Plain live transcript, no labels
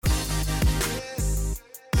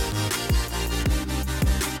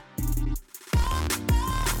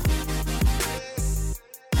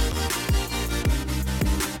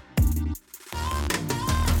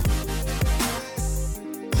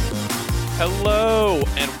Hello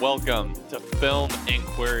and welcome to Film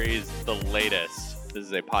Inquiries, the latest. This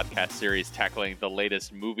is a podcast series tackling the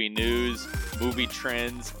latest movie news, movie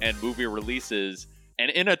trends, and movie releases. And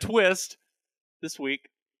in a twist, this week,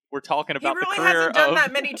 we're talking about the career of... He really hasn't done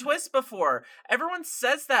that many twists before. Everyone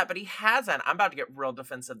says that, but he hasn't. I'm about to get real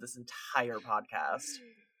defensive this entire podcast.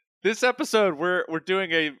 This episode, we're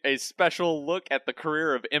doing a special look at the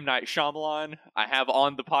career of M. Night Shyamalan. I have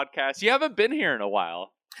on the podcast. You haven't been here in a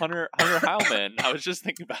while. Hunter Heilman. I was just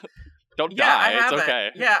thinking about... Don't die. It's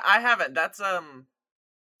okay. Yeah, I haven't. That's,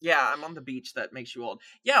 Yeah, I'm on the beach that makes you old.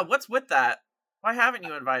 Yeah, what's with that? Why haven't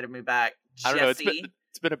you invited me back, Jesse? I don't know.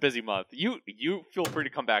 It's been a busy month. You feel free to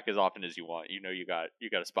come back as often as you want. You know you got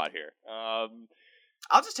a spot here.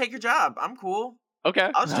 I'll just take your job. I'm cool. Okay.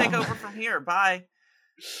 I'll just take over from here. Bye.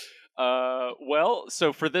 Well,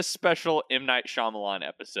 so for this special M. Night Shyamalan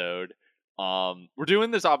episode, we're doing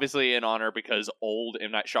this obviously in honor because old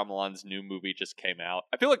M. Night Shyamalan's new movie just came out.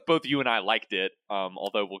 I feel like both you and I liked it,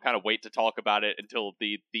 although we'll kind of wait to talk about it until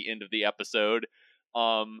the end of the episode.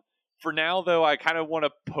 For now, though, I kind of want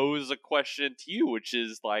to pose a question to you, which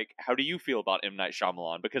is, like, how do you feel about M. Night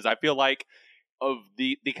Shyamalan? Because I feel like of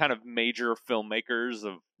the kind of major filmmakers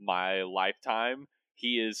of my lifetime,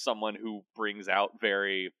 he is someone who brings out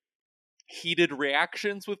very heated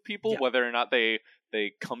reactions with people, whether or not they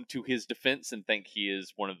come to his defense and think he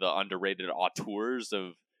is one of the underrated auteurs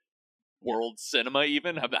of world cinema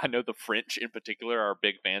even. I know the French in particular are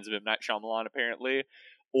big fans of M. Night Shyamalan, apparently.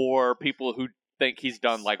 Or people who think he's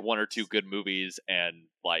done, like, one or two good movies and,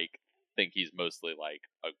 like, think he's mostly, like,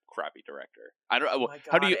 a crappy director. I don't know.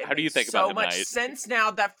 How do you think about M. Night? So much sense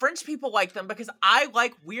now that French people like them because I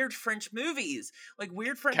like weird French movies, like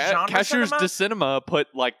weird French genre Cashier's cinema. de Cinema put,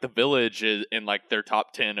 like, The Village in like their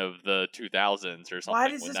top 10 of the 2000s or something. Why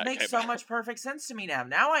does this make so much perfect sense to me now?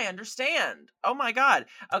 Now I understand. Oh my god.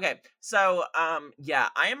 Okay, so yeah,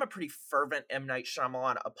 I am a pretty fervent M. Night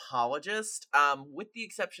Shyamalan apologist. With the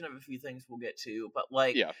exception of a few things we'll get to, but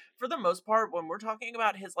like for the most part, when we're talking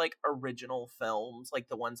about his like original films, like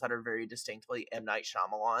the ones that are very distinctly M. Night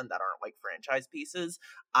Shyamalan that aren't like franchise pieces,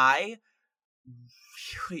 I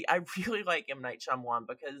really like M. Night Shyamalan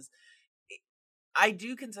because I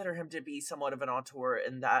do consider him to be somewhat of an auteur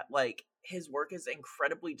in that, like, his work is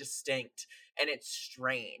incredibly distinct and it's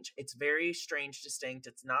strange. It's very strange, distinct.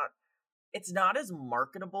 It's not as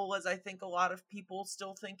marketable as I think a lot of people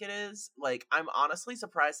still think it is. Like, I'm honestly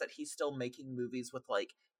surprised that he's still making movies with, like,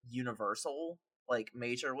 Universal, like,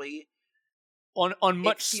 majorly. On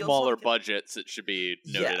much smaller budgets, it should be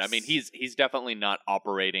noted. Yes. I mean, he's definitely not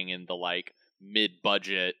operating in the, like,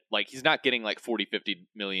 mid-budget. Like, he's not getting, like, 40-50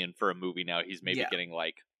 million for a movie now. He's maybe getting,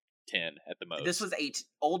 like, 10 at the most. This was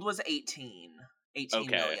Old was 18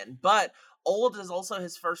 million. But Old is also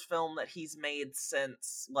his first film that he's made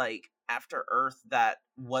since, like, After Earth that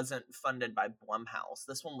wasn't funded by Blumhouse.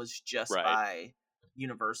 This one was just by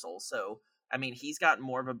Universal. So, I mean, he's got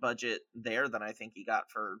more of a budget there than I think he got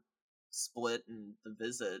for Split and The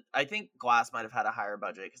Visit. I think Glass might have had a higher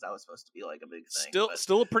budget because that was supposed to be like a big thing.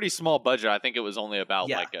 Still a pretty small budget. I think it was only about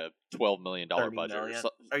like a $12 million budget.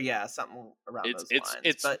 Million. Something around those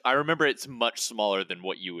lines. But I remember it's much smaller than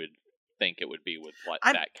what you would think it would be with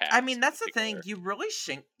that cast. I mean, that's the thing. You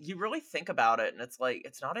really think about it, and it's like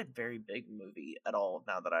it's not a very big movie at all.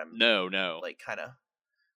 Now that I'm like kind of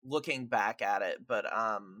looking back at it, but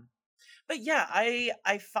yeah,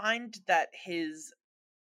 I find that his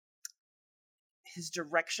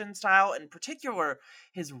direction style, in particular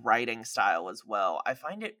his writing style as well, I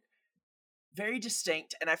find it very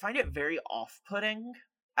distinct, and I find it very off-putting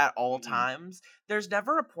at all times. There's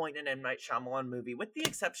never a point in M. Night Shyamalan movie, with the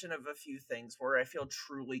exception of a few things, where I feel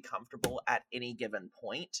truly comfortable at any given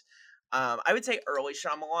point. I would say early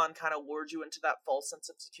Shyamalan kind of lured you into that false sense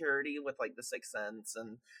of security with like The Sixth Sense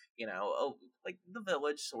and, you know, like The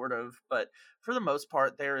Village sort of, but for the most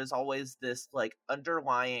part there is always this like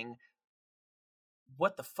underlying,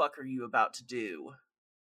 what the fuck are you about to do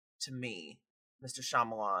to me, Mr.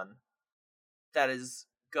 Shyamalan, that is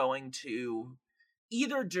going to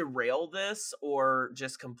either derail this or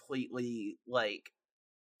just completely, like,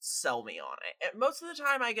 sell me on it. And most of the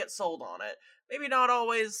time I get sold on it. Maybe not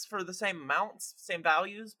always for the same amounts, same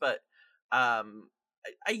values, but I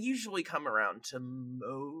usually come around to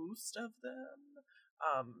most of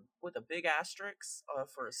them, with a big asterisk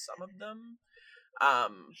for some of them.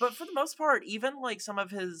 But for the most part, even like some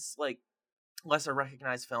of his like lesser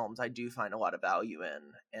recognized films, I do find a lot of value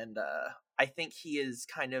in, and I think he is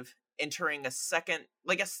kind of entering a second,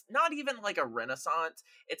 like not even like a renaissance.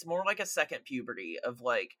 It's more like a second puberty of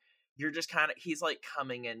like, you're just kind of, he's like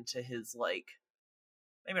coming into his like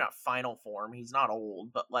maybe not final form. He's not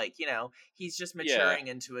old, but like, he's just Yeah. maturing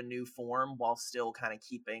into a new form while still kind of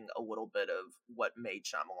keeping a little bit of what made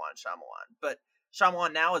Shyamalan Shyamalan. But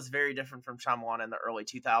Shyamalan now is very different from Shyamalan in the early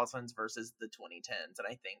 2000s versus the 2010s, and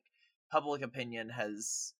I think public opinion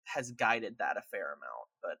has guided that a fair amount.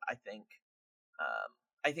 But I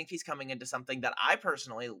think he's coming into something that I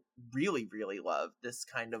personally really, really love. This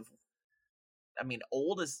kind of, I mean,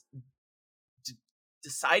 Old is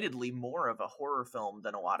decidedly more of a horror film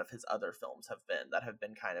than a lot of his other films have been, that have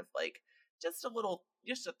been kind of like just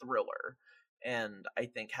a thriller. And I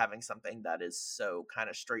think having something that is so kind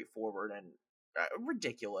of straightforward and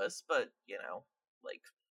ridiculous, but like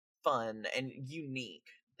fun and unique,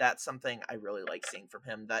 that's something I really like seeing from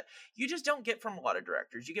him that you just don't get from a lot of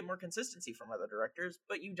directors. You get more consistency from other directors,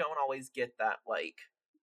 but you don't always get that like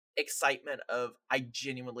excitement of, I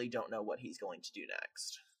genuinely don't know what he's going to do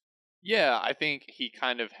next. Yeah, I think he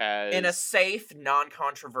kind of has... In a safe,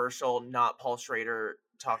 non-controversial, not Paul Schrader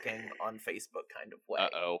talking on Facebook kind of way.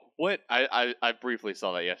 Uh-oh. What? I briefly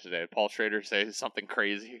saw that yesterday. Did Paul Schrader say something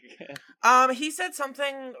crazy again? He said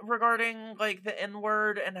something regarding like the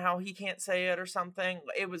N-word and how he can't say it or something.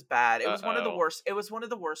 It was bad. It was one of the worst. It was one of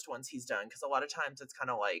the worst ones he's done, because a lot of times it's kind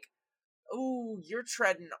of like, oh, you're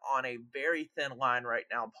treading on a very thin line right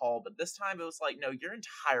now, Paul. But this time it was like, no, you're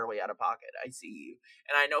entirely out of pocket. I see you.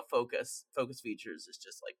 And I know Focus Features is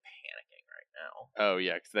just like panicking right now. Oh,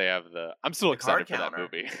 yeah, because they have I'm still excited for that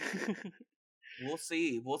movie. We'll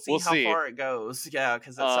see. We'll see how far it goes. Yeah,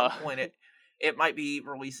 because at some point it might be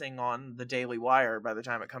releasing on the Daily Wire by the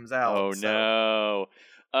time it comes out. Oh, no.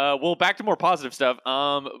 Well, back to more positive stuff.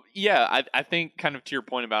 Yeah, I think kind of to your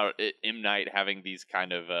point about M. Night having these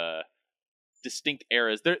kind of distinct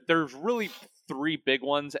eras. There's really three big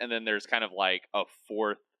ones, and then there's kind of like a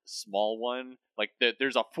fourth small one. Like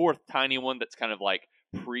there's a fourth tiny one that's kind of like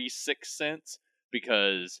pre-Sixth Sense,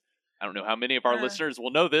 because I don't know how many of our listeners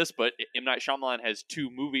will know this, but M. Night Shyamalan has two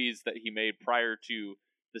movies that he made prior to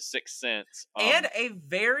The Sixth Sense. And a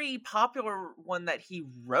very popular one that he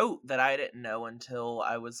wrote that I didn't know until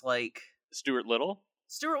I was like... Stuart Little.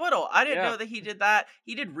 I didn't know that he did that.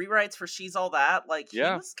 He did rewrites for She's All That. Like, he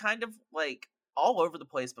was kind of like all over the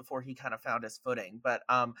place before he kind of found his footing. But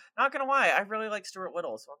not gonna lie, I really like Stuart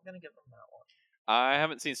Little, so I'm gonna give him that one. I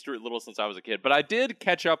haven't seen Stuart Little since I was a kid, but I did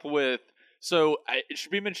catch up with... So, it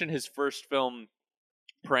should be mentioned, his first film,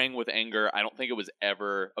 Praying with Anger, I don't think it was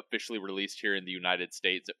ever officially released here in the United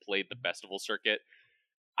States. It played the festival circuit.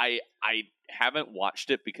 I haven't watched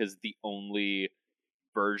it because the only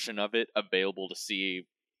version of it available to see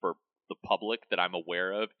for the public that I'm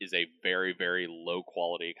aware of is a very, very low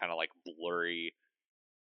quality, kind of like blurry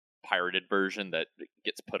pirated version that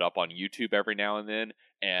gets put up on YouTube every now and then.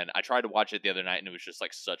 And I tried to watch it the other night, and it was just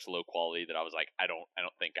like such low quality that I was like, I don't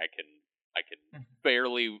think I can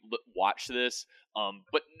barely watch this.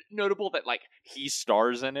 But notable that like he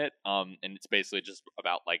stars in it. And it's basically just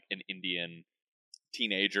about like an Indian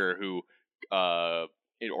teenager who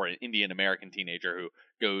or an Indian American teenager who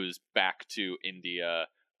goes back to India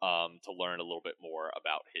to learn a little bit more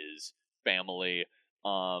about his family.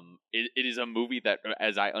 It is a movie that,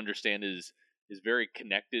 as I understand, is very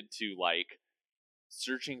connected to like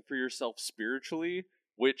searching for yourself spiritually,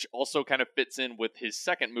 which also kind of fits in with his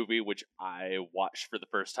second movie, which I watched for the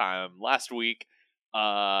first time last week.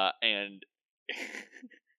 And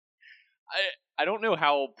I don't know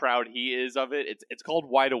how proud he is of it. It's called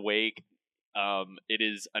Wide Awake. It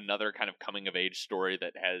is another kind of coming of age story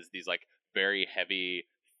that has these like very heavy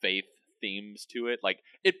faith themes to it. Like,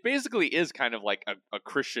 it basically is kind of like a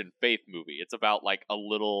Christian faith movie. It's about like a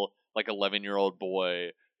little like 11-year-old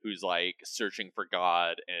boy who's like searching for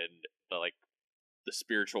God and the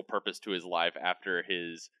spiritual purpose to his life after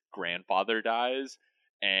his grandfather dies.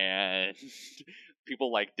 And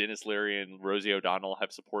people like Dennis Leary and Rosie O'Donnell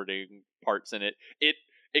have supporting parts in it.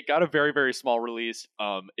 It got a very, very small release.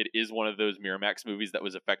 It is one of those Miramax movies that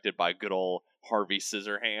was affected by good old Harvey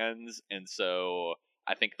Scissorhands, and so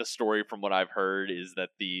I think the story, from what I've heard, is that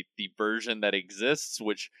the version that exists,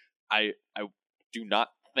 which I do not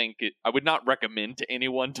think I would not recommend to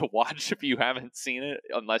anyone to watch if you haven't seen it,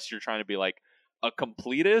 unless you're trying to be like a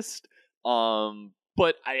completist.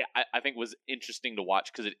 But I think was interesting to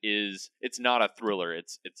watch because it's not a thriller.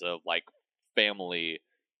 It's a like family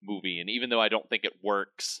movie, and even though I don't think it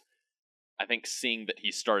works, I think seeing that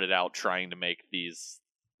he started out trying to make these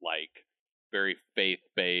like very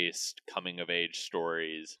faith-based coming of age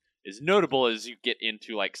stories is notable as you get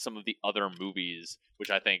into like some of the other movies, which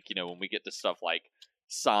I think, when we get to stuff like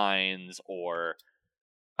Signs, or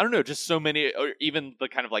I don't know, just so many, or even the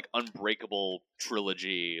kind of like Unbreakable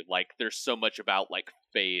trilogy, like there's so much about like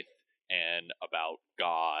faith and about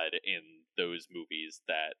God in those movies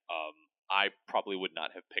that I probably would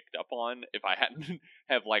not have picked up on if I hadn't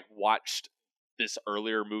have like watched this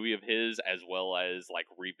earlier movie of his, as well as like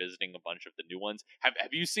revisiting a bunch of the new ones. Have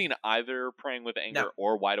you seen either Praying with Anger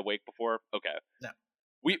or Wide Awake before? Okay. No.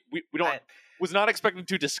 We don't was not expecting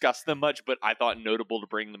to discuss them much, but I thought notable to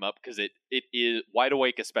bring them up because it is Wide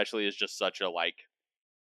Awake especially is just such a like,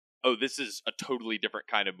 oh, this is a totally different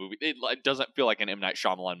kind of movie. It doesn't feel like an M. Night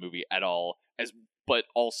Shyamalan movie at all, but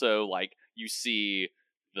also like you see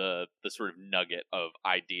the sort of nugget of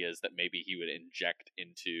ideas that maybe he would inject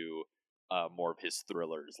into more of his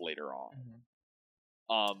thrillers later on.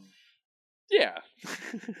 Mm-hmm. Yeah.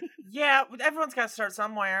 Yeah, everyone's got to start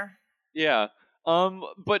somewhere. Yeah.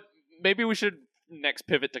 But maybe we should next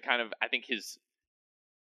pivot to kind of, I think his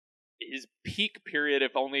peak period,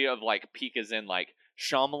 if only of like peak as in like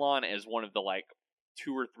Shyamalan as one of the like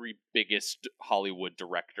 2 or 3 biggest Hollywood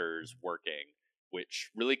directors working, which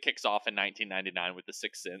really kicks off in 1999 with The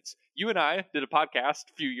Sixth Sense. You and I did a podcast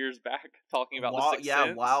a few years back talking about The Sixth Sense.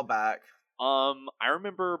 Yeah, a while back. I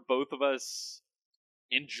remember both of us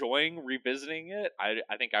enjoying revisiting it. I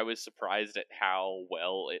think I was surprised at how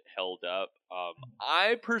well it held up.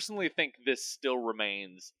 I personally think this still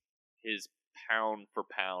remains his pound for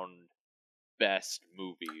pound best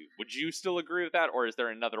movie. Would you still agree with that, or is there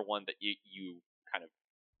another one that you kind of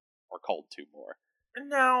are called to more?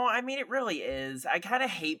 No, I mean, it really is. I kind of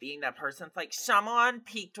hate being that person. It's like, Shyamalan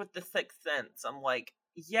peaked with The Sixth Sense. I'm like,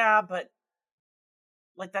 yeah, but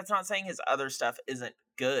like that's not saying his other stuff isn't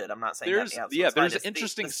good. I'm not saying there's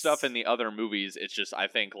interesting stuff in the other movies. It's just I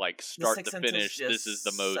think like start to finish, this is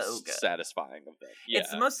the most satisfying of them. Yeah.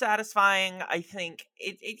 It's the most satisfying. I think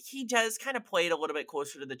he does kind of play it a little bit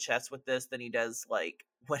closer to the chest with this than he does like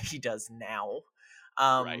what he does now.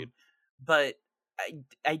 Right. But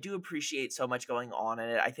I do appreciate so much going on in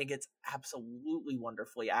it. I think it's absolutely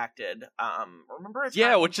wonderfully acted. Remember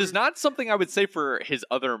which is not something I would say for his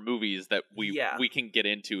other movies that we can get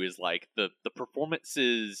into, is like the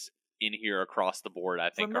performances in here across the board,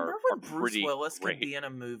 I think are Bruce Willis could be in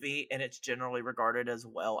a movie and it's generally regarded as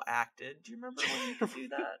well acted? Do you remember when he could do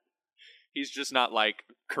that? He's just not like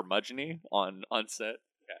curmudgeon-y on set.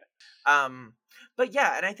 But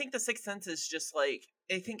yeah, and I think The Sixth Sense is just like,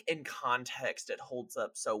 I think in context it holds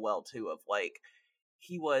up so well too, of like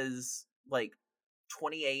he was like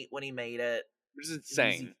 28 when he made it, which is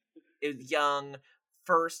insane. It was young,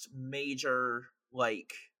 first major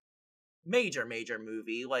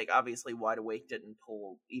movie. Like obviously Wide Awake didn't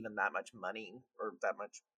pull even that much money or that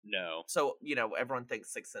much. No. So, everyone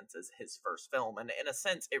thinks Sixth Sense is his first film, and in a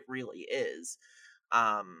sense it really is.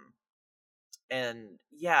 And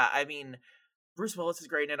yeah, I mean, Bruce Willis is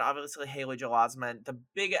great in it. Obviously, Haley Joel Osment.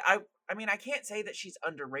 I mean, I can't say that she's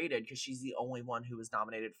underrated because she's the only one who was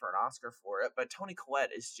nominated for an Oscar for it. But Toni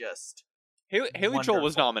Collette is just Haley Joel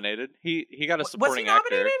was nominated. He got a supporting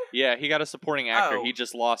actor. Yeah, he got a supporting actor. Oh. He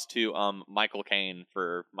just lost to Michael Caine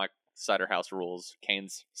for Cider House Rules,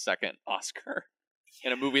 Caine's second Oscar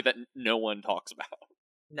in a movie that no one talks about.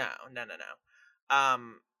 No.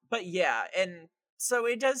 But yeah, and so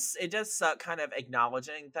it does suck kind of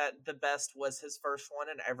acknowledging that the best was his first one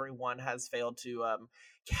and everyone has failed to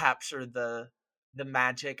capture the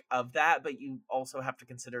magic of that, but you also have to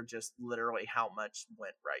consider just literally how much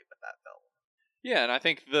went right with that film. Yeah, and I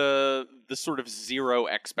think the sort of zero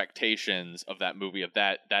expectations of that movie, of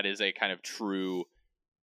that is a kind of true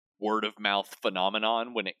word of mouth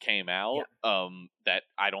phenomenon when it came out, that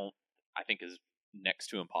I think is next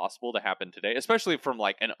to impossible to happen today, especially from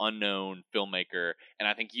like an unknown filmmaker. And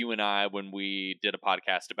I think you and I, when we did a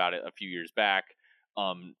podcast about it a few years back,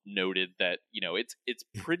 noted that it's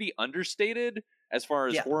pretty understated as far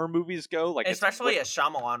as horror movies go, like especially as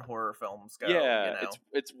Shyamalan horror films go. Yeah,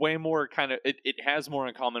 it's way more kind of it has more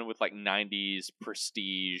in common with like 90s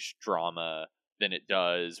prestige drama than it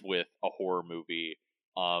does with a horror movie.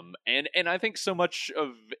 And I think so much of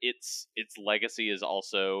its legacy is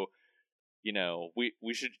also,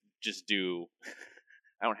 we should just do.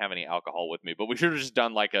 I don't have any alcohol with me, but we should have just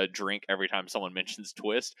done like a drink every time someone mentions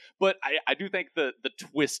twist. But I do think the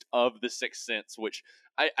twist of The Sixth Sense, which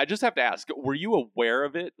I just have to ask, were you aware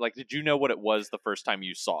of it? Like, did you know what it was the first time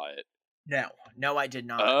you saw it? No, I did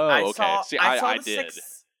not. Oh, okay. I did.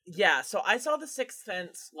 So I saw The Sixth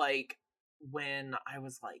Sense like when I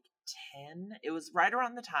was like 10. It was right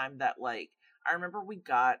around the time that like I remember we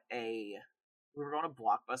were going to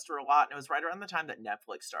Blockbuster a lot, and it was right around the time that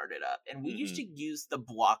Netflix started up. And we used to use the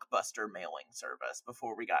Blockbuster mailing service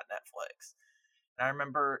before we got Netflix. And I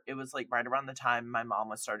remember it was like right around the time my mom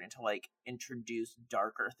was starting to like introduce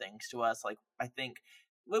darker things to us. Like I think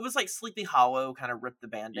it was like Sleepy Hollow kind of ripped the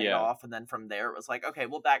Band-Aid Yeah. off, and then from there it was like, okay,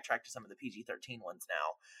 we'll backtrack to some of the PG-13 ones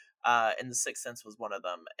now. And The Sixth Sense was one of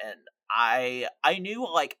them, and I knew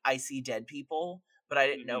like I See Dead People, but I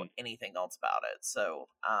didn't know Mhm. anything else about it. So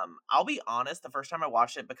I'll be honest, the first time I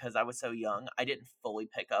watched it, because I was so young, I didn't fully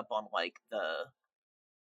pick up on like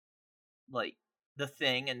the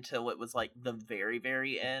thing until it was like the very,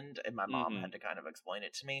 very end, and my mom Mhm. had to kind of explain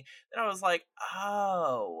it to me. Then I was like,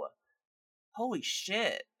 oh, holy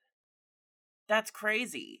shit, that's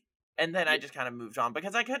crazy. And then I Ye just kind of moved on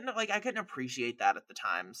because I couldn't appreciate that at the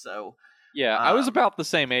time. So Yeah, I was um about the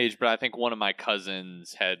same age, but I think one of my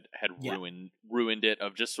cousins had yeah. ruined it,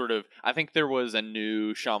 of just sort of, I think there was a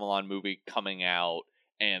new Shyamalan movie coming out,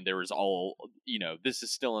 and there was all, this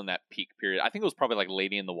is still in that peak period. I think it was probably like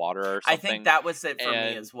Lady in the Water or I think something. that was it for me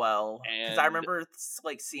And as well. Because I and remember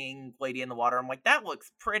like seeing Lady in the Water. I'm like, that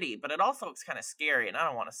looks pretty, but it also looks kind of scary, and I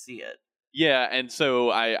don't want to see it. Yeah, and so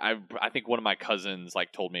I think one of my cousins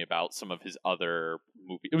like told me about some of his other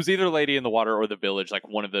movies. It was either Lady in the Water or The Village, like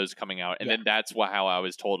one of those coming out, and Yeah. then that's how I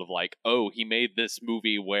was told of like, oh, he made this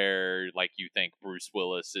movie where like you think Bruce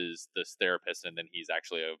Willis is this therapist, and then he's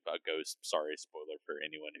actually a ghost. Sorry, spoiler for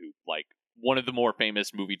anyone who like one of the more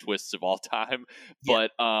famous movie twists of all time. Yeah.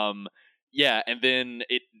 But yeah, and then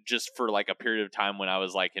it just for like a period of time when I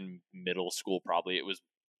was like in middle school, probably it was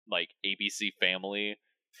like ABC Family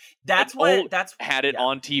That's old what that's had it yeah.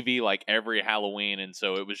 on TV like every Halloween, and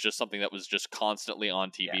so it was just something that was just constantly on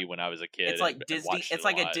Yeah. TV when I was a kid, It's like and Disney. watched it It's a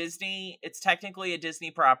like a lot. Disney. It's technically a Disney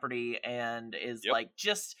property, and is Yep. like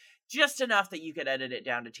just enough that you could edit it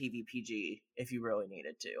down to TV PG if you really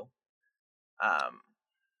needed to. Um,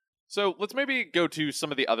 So let's maybe go to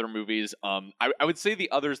some of the other movies. I would say the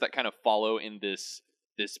others that kind of follow in this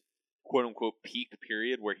quote unquote peak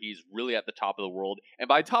period where he's really at the top of the world, and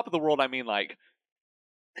by top of the world I mean like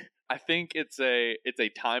I think it's a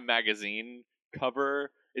Time magazine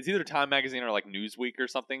cover. It's either Time magazine or like Newsweek or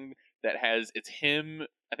something that has it's him.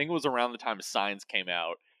 I think it was around the time Signs came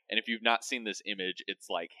out. And if you've not seen this image, it's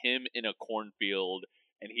like him in a cornfield,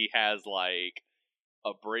 and he has like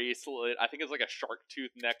a bracelet. I think it's like a shark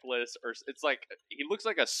tooth necklace, or it's like he looks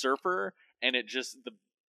like a surfer, and it just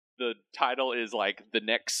the title is like the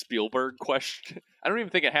next Spielberg question. I don't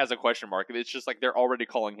even think it has a question mark. It's just like they're already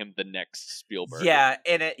calling him the next Spielberg. yeah,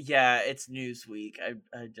 and it's Newsweek. I've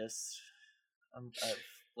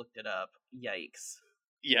looked it up. Yikes.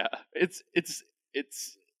 Yeah,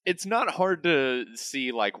 it's not hard to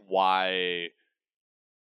see like why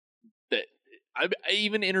that.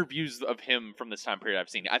 Even interviews of him from this time period I've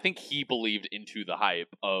seen. I think he believed into the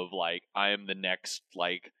hype of like I am the next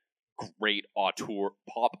like great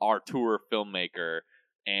pop auteur filmmaker,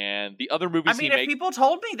 and the other I movies he mean, if makes. people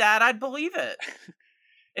told me that, I'd believe it.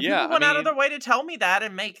 If Yeah, people I went out of their mean, way to tell me that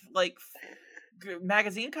and make like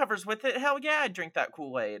magazine covers with it, hell yeah, I'd drink that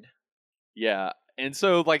Kool-Aid. yeah, and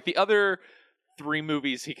so like the other three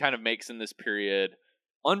movies he kind of makes in this period,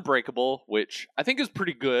 Unbreakable, which I think is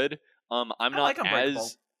pretty good. I'm I not like Unbreakable.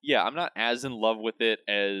 I'm not as in love with it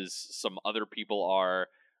as some other people are.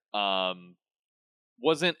 Um,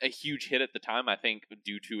 wasn't a huge hit at the time, I think,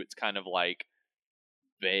 due to its kind of like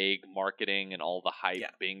vague marketing and all the hype Yeah.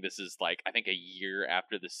 being this is like I think a year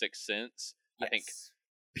after The Sixth Sense. I think Yes.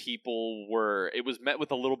 it was met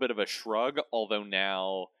with a little bit of a shrug, although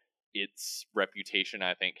now its reputation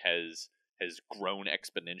I think has grown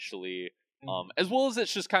exponentially. As well as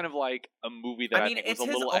it's just kind of like a movie that I I mean, think was it's a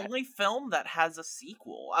his little only film that has a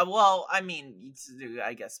sequel. Well, I mean,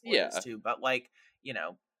 I guess spoilers yeah. too, but like, you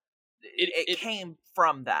know, It, it it came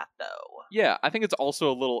from that though. Yeah, I think it's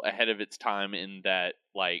also a little ahead of its time in that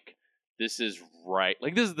like this is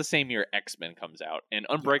this is the same year X-Men comes out, and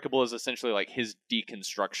Unbreakable is essentially like his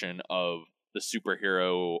deconstruction of the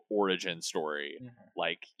superhero origin story. Mhm.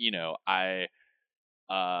 Like,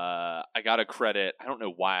 I got a credit. I don't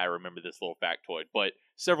know why I remember this little factoid, but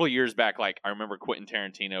several years back, like I remember Quentin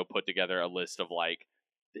Tarantino put together a list of like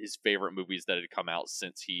his favorite movies that had come out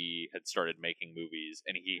since he had started making movies,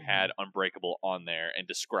 and he had Unbreakable on there and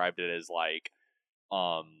described it as like,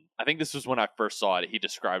 I think this was when I first saw it. He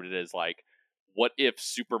described it as like, what if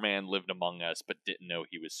Superman lived among us but didn't know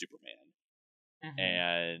he was Superman?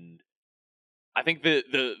 And I think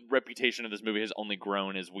the reputation of this movie has only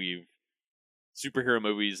grown as superhero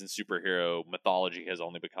movies and superhero mythology has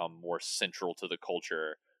only become more central to the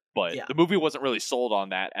culture. But Yeah. the movie wasn't really sold on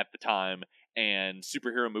that at the time, and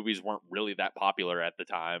superhero movies weren't really that popular at the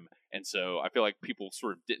time. And so I feel like people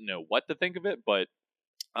sort of didn't know what to think of it, but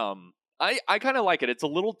I kind of like it. It's a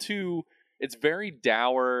little too it's very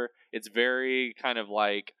dour, it's very kind of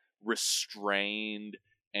like restrained,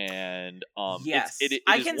 and Yes, it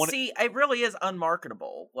I is can one. see. It really is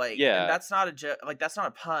unmarketable. Like, and Yeah, that's not a like that's not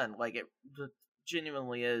a pun. Like, it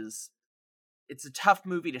genuinely is. It's a tough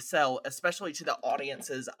movie to sell, especially to the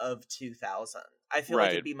audiences of 2000. I feel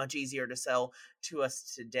like it'd right. be much easier to sell to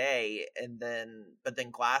us today, but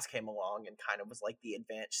then Glass came along and kind of was like the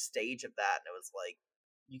advanced stage of that, and it was like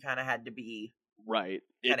you kind of had to be Right.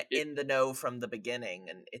 kind of in the know from the beginning,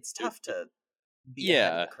 and it's It tough to be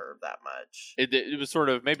ahead of yeah. the curve that much. It was sort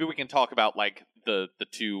of, maybe we can talk about like the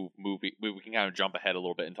two movie, we can kind of jump ahead a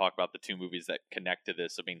little bit and talk about the two movies that connect to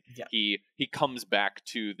this. I mean, Yeah. he comes back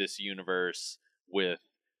to this universe with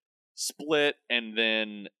Split, and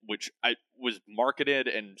then which I was marketed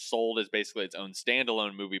and sold as basically its own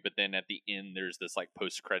standalone movie, but then at the end there's this like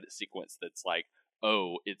post credit sequence that's like,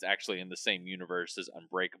 oh, it's actually in the same universe as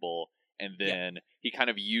Unbreakable, and Yeah. then he kind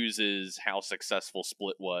of uses how successful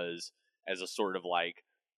Split was as a sort of like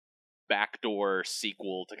backdoor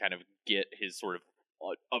sequel to kind of get his sort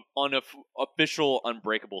of unofficial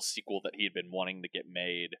Unbreakable sequel that he had been wanting to get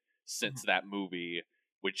made since Mhm. that movie,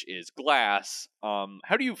 which is Glass.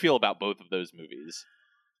 How do you feel about both of those movies?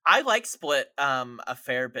 I like Split a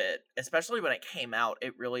fair bit, especially when it came out.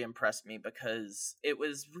 It really impressed me because it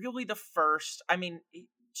was really the first. I mean,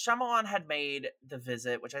 Shyamalan had made The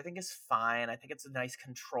Visit, which I think is fine. I think it's a nice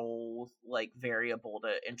control like variable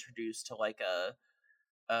to introduce to like a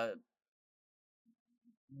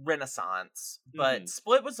renaissance. But Mm-hmm.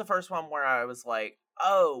 Split was the first one where I was like,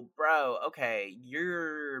 "Oh, bro, okay,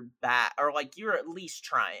 you're bad, or like you're at least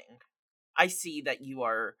trying. I see that you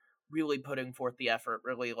are really putting forth the effort,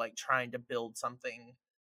 really like trying to build something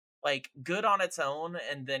like good on its own,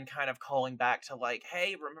 and then kind of calling back to like,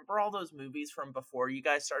 hey, remember all those movies from before you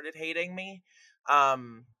guys started hating me?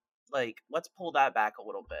 Um, like let's pull that back a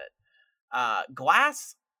little bit.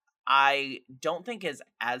 Glass, I don't think is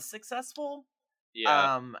as successful. Yeah.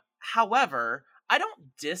 However, I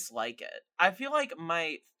don't dislike it. I feel like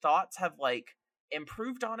my thoughts have like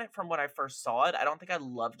improved on it from when I first saw it. I don't think I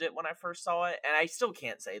loved it when I first saw it, and I still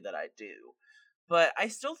can't say that I do. But I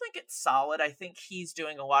still think it's solid. I think he's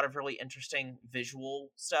doing a lot of really interesting visual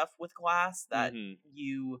stuff with Glass that Mm-hmm.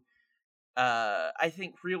 you I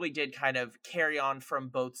think really did kind of carry on from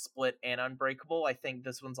both Split and Unbreakable. I think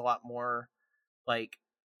this one's a lot more like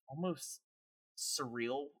almost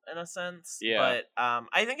surreal in a sense, Yeah. but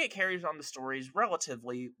I think it carries on the stories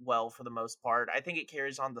relatively well for the most part. I think it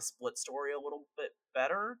carries on the Split story a little bit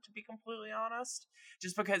better, to be completely honest,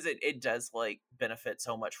 just because it does like benefit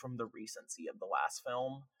so much from the recency of the last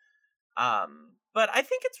film. But I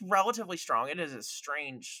think it's relatively strong. It is a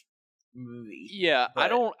strange movie, Yeah,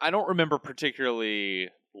 but I don't remember particularly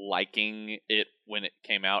liking it when it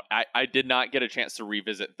came out. I did not get a chance to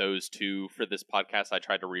revisit those two for this podcast. I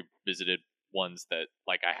tried to revisit ones that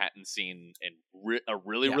like I hadn't seen in a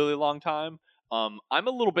really yeah, really long time. I'm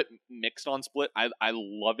a little bit mixed on Split. I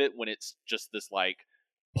love it when it's just this like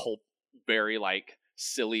pulp, very like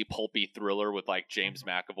silly pulpy thriller with like James mhm,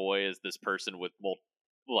 McAvoy as this person with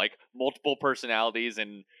multiple personalities,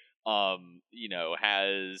 and you know,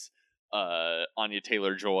 has Anya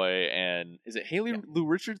Taylor Joy, and is it Haley yeah. Lou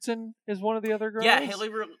Richardson is one of the other Yeah, girls? Haley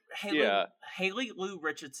Yeah, Haley Lou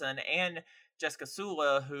Richardson and Jessica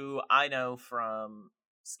Sula, who I know from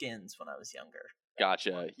Skins when I was younger. That was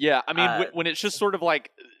gotcha. one. Yeah, I mean, Uh, when it's just sort of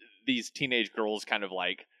like these teenage girls kind of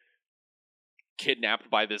like kidnapped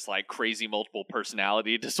by this like crazy multiple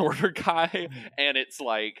personality disorder guy, mhm, and it's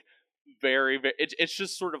like very it's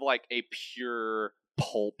just sort of like a pure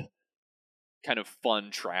pulp kind of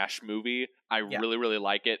fun trash movie. I yeah, really really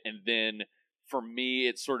like it, and then for me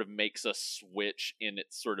it sort of makes a switch in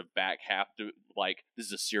its sort of back half to like, this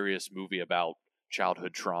is a serious movie about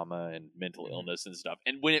childhood trauma and mental mhm, illness and stuff.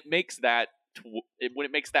 And when it makes that when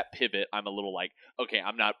it makes that pivot, I'm a little like, okay,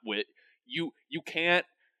 I'm not with you. You can't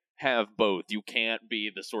have both. You can't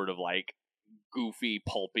be the sort of like goofy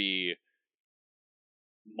pulpy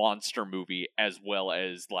monster movie as well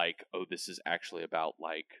as like, oh, this is actually about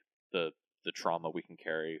like the trauma we can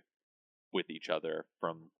carry with each other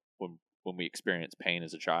from when we experience pain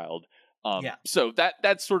as a child. yeah, So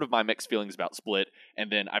that's sort of my mixed feelings about Split.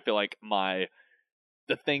 And then I feel like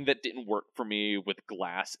the thing that didn't work for me with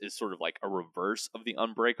Glass is sort of like a reverse of the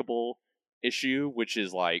Unbreakable issue, which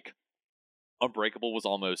is like Unbreakable was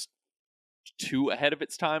almost too ahead of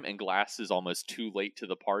its time, and Glass is almost too late to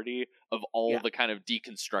the party of all yeah. the kind of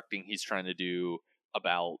deconstructing he's trying to do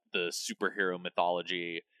about the superhero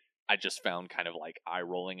mythology. I just found kind of like eye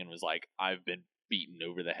rolling and was like, I've been beaten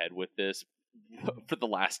over the head with this Mhm. for the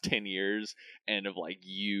last 10 years, and of like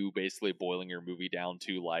you basically boiling your movie down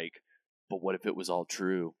to like, but what if it was all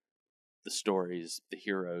true? The stories, the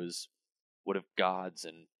heroes, what if gods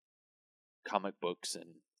and comic books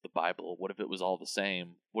and the Bible, what if it was all the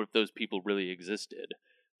same? What if those people really existed?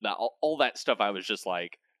 Now, all that stuff, I was just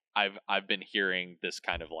like, I've been hearing this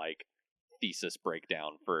kind of like thesis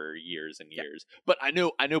breakdown for years and years. But I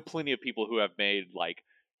know plenty of people who have made like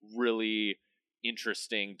really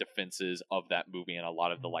interesting defenses of that movie and a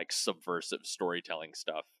lot of the like subversive storytelling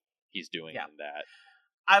stuff he's doing in that.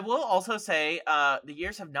 I will also say, the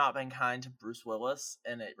years have not been kind to Bruce Willis,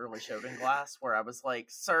 and it really showed in Glass, where I was like,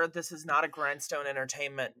 sir, this is not a Grindstone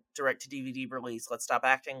Entertainment direct-to-DVD release. Let's stop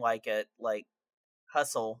acting like it. Like,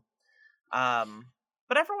 hustle.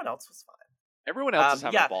 But everyone else was fine. Everyone else is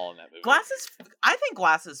having a ball in that movie. I think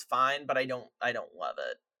Glass is fine, but I don't love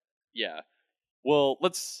it. Yeah. Well,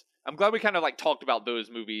 I'm glad we kind of like talked about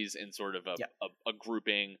those movies in sort of a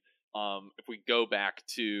grouping. If we go back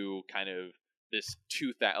to kind of this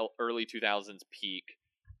early 2000s peak,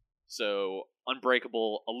 so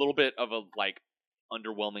Unbreakable, a little bit of a like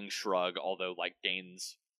underwhelming shrug, although like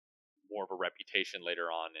gains more of a reputation later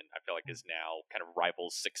on, and I feel like is now kind of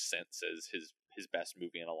rivals Sixth Sense as his best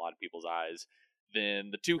movie in a lot of people's eyes.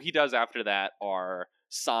 Then the two he does after that are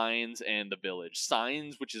Signs and The Village.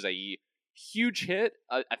 Signs, which is a huge hit,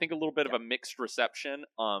 I think a little bit of a mixed reception.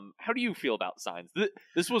 How do you feel about Signs?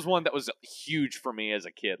 This was one that was huge for me as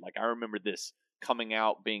a kid. Like, I remember this coming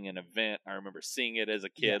out, being an event. I remember seeing it as a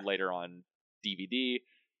kid later on DVD.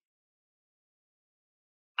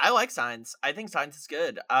 I like Signs. I think Signs is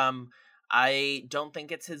good. I don't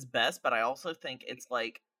think it's his best, but I also think it's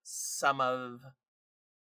like some of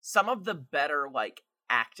the better like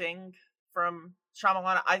acting from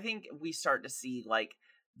Shyamalan. I think we start to see like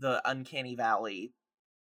the Uncanny Valley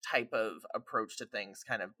type of approach to things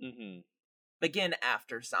kind of begin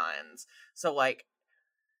after Signs. So like,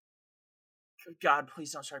 God,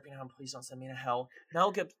 please don't strike me down. Please don't send me to hell.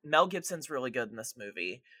 Mel Gibson's really good in this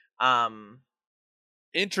movie.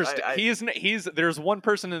 Interesting. There's one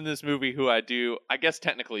person in this movie who I guess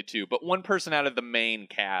technically two, but one person out of the main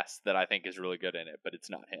cast that I think is really good in it, but it's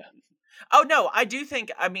not him. Oh no, I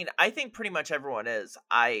think pretty much everyone is.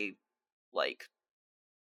 I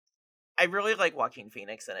really like Joaquin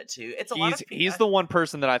Phoenix in it too. He's the one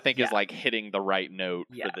person that I think is like hitting the right note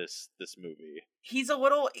for this movie.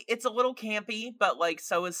 It's a little campy, but like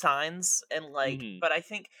so is Signs, and like but I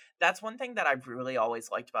think that's one thing that I've really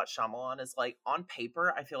always liked about Shyamalan is like on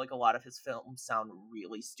paper I feel like a lot of his films sound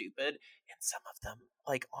really stupid, and some of them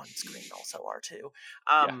like on screen also are too.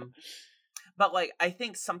 But like I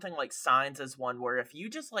think something like Signs is one where if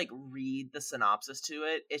you just like read the synopsis to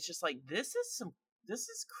it, it's just like this is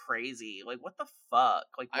crazy. Like, what the fuck?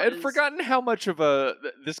 Like, I had forgotten how much of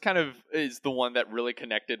this kind of is the one that really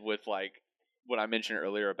connected with, like, what I mentioned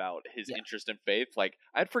earlier about his interest in faith. Like,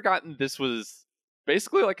 I'd forgotten this was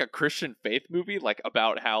basically like a Christian faith movie, like,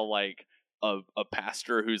 about how, like, a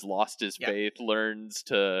pastor who's lost his faith learns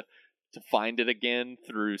to find it again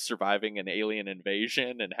through surviving an alien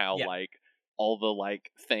invasion, and how, like, all the, like,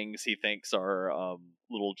 things he thinks are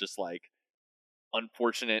little just, like,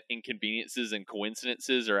 unfortunate inconveniences and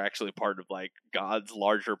coincidences are actually part of like God's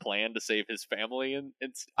larger plan to save his family, and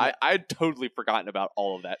I'd totally forgotten about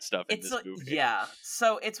all of that stuff in this movie.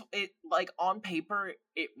 So it like on paper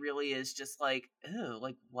it really is just like, ew,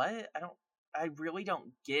 like what? I really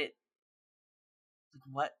don't get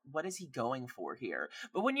what is he going for here?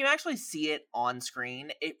 But when you actually see it on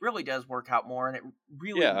screen, it really does work out more, and it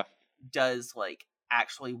really does like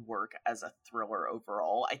actually work as a thriller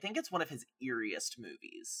overall. I think it's one of his eeriest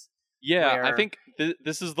movies. Yeah, I think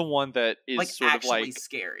this is the one that is like sort of like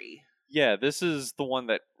scary. Yeah, this is the one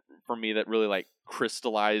that for me that really like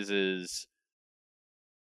crystallizes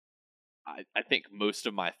I think most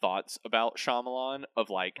of my thoughts about Shyamalan of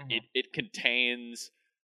like it contains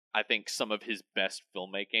I think some of his best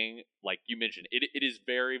filmmaking. Like you mentioned, it is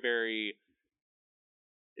very, very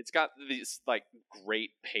it's got this like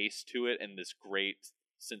great pace to it and this great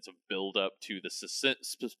sense of build up to the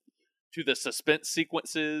suspense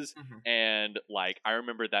sequences. And like I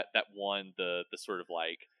remember that one the sort of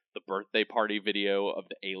like the birthday party video of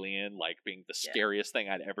the alien like being the scariest thing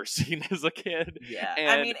I'd ever seen as a kid. And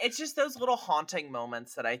I mean it's just those little haunting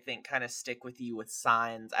moments that I think kind of stick with you with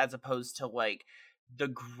Signs, as opposed to like the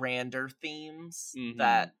grander themes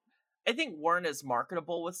that I think weren't as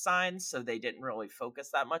marketable with Signs, so they didn't really focus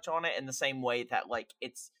that much on it in the same way that like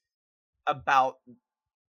it's about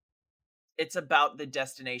the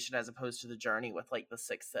destination as opposed to the journey with like The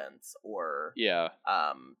Sixth Sense or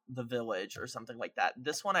The Village or something like that.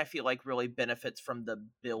 This one I feel like really benefits from the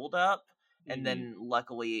build up, and then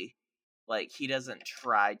luckily like he doesn't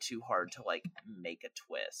try too hard to like make a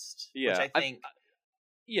twist, which I think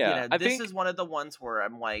Yeah, I this think is one of the ones where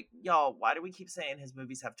I'm like, y'all, why do we keep saying his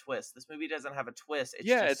movies have twists? This movie doesn't have a twist. It's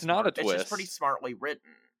yeah, just it's not a smart. It's just pretty twist. smartly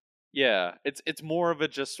written. Yeah, it's more of a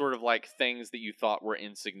just sort of like things that you thought were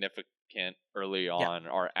insignificant early Yeah. on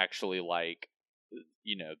are actually like,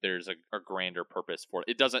 there's a grander purpose for it.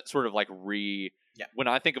 It doesn't sort of like Yeah. when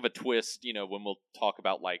I think of a twist, when we'll talk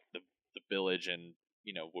about like the village and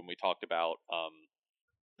when we talked about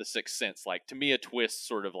the Sixth Sense, like to me a twist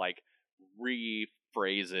sort of like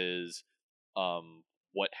rephrases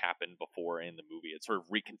what happened before in the movie. It sort of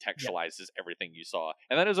recontextualizes everything you saw,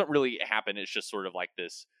 and that doesn't really happen. It's just sort of like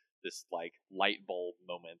this like light bulb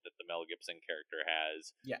moment that the Mel Gibson character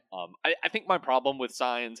has. Yeah. I think my problem with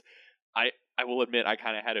Signs, I will admit I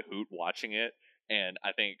kind of had a hoot watching it, and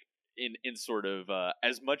I think in sort of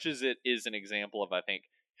as much as it is an example of I think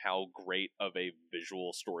how great of a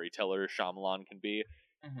visual storyteller Shyamalan can be,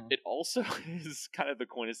 it also is kind of the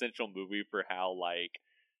quintessential movie for how like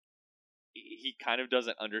he kind of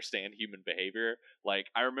doesn't understand human behavior. Like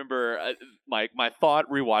I remember my thought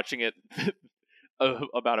rewatching it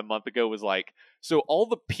about a month ago was like, so all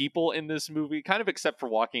the people in this movie, kind of except for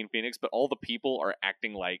Joaquin Phoenix, but all the people are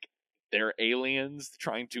acting like they're aliens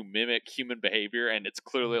trying to mimic human behavior, and it's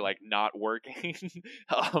clearly like not working.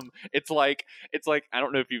 It's like I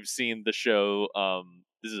don't know if you've seen the show.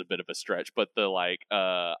 This is a bit of a stretch, but the like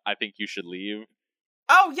I Think You Should Leave.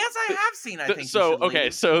 Oh yes, I have seen. I think So you should okay,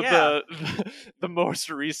 leave. so Yeah. the most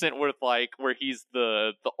recent with like where he's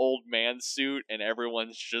the old man suit and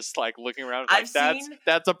everyone's just like looking around like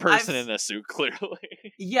that's a person in a suit clearly.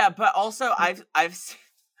 Yeah, but also I've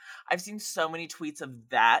seen so many tweets of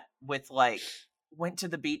that with like went to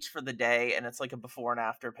the beach for the day and it's like a before and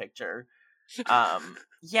after picture.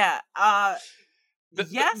 Yeah.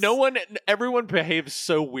 Yes. Everyone behaves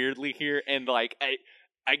so weirdly here, and like I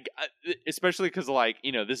especially because like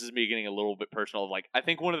this is me getting a little bit personal. Like I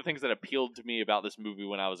think one of the things that appealed to me about this movie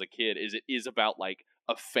when I was a kid is it is about like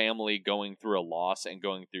a family going through a loss and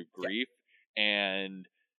going through grief,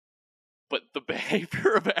 but the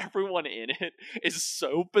behavior of everyone in it is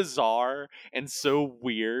so bizarre and so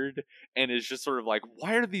weird, and is just sort of like,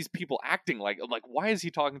 why are these people acting like why is he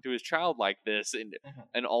talking to his child like this,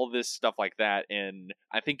 and all this stuff like that. And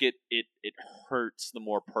I think it hurts the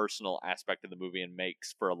more personal aspect of the movie and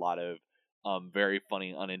makes for a lot of very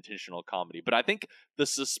funny unintentional comedy. But I think the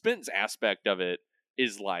suspense aspect of it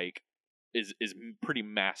is like is pretty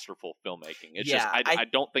masterful filmmaking. It's just I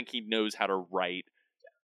don't think he knows how to write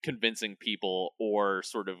convincing people, or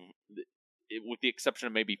sort of, with the exception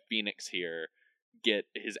of maybe Phoenix here, get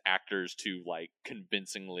his actors to like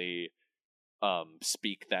convincingly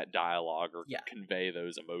speak that dialogue or convey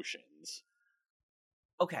those emotions.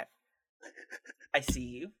 Okay. I see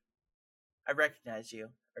you. I recognize you.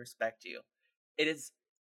 I respect you.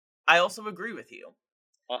 I also agree with you.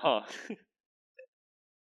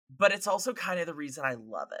 But it's also kind of the reason I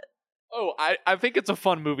love it. Oh, I think it's a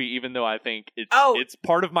fun movie, even though I think it's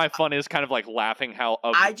part of my fun is kind of like laughing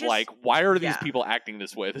why are these people acting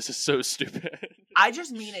this way? This is so stupid. I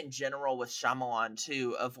just mean in general with Shyamalan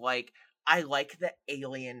too, of like, I like the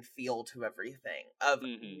alien feel to everything, of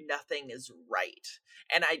nothing is right.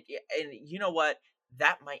 And you know what?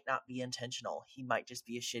 That might not be intentional. He might just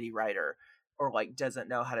be a shitty writer, or like doesn't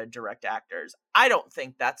know how to direct actors. I don't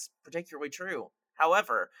think that's particularly true.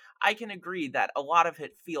 However, I can agree that a lot of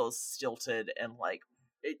it feels stilted, and like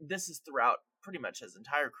this is throughout pretty much his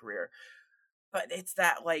entire career. But it's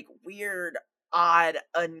that like weird, odd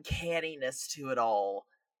uncanniness to it all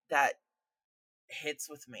that hits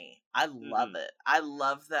with me. I love it. I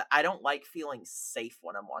love that. I don't like feeling safe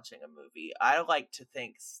when I'm watching a movie. I like to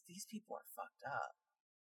think these people are fucked up,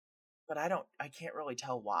 but I can't really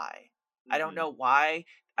tell why. I don't know why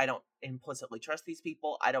I don't implicitly trust these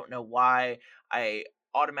people. I don't know why I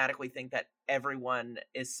automatically think that everyone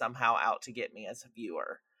is somehow out to get me as a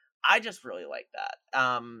viewer. I just really like that.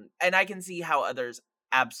 And I can see how others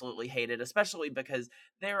absolutely hate it, especially because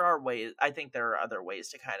I think there are other ways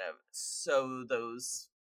to kind of sow those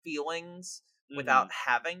feelings without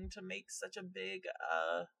having to make such a big,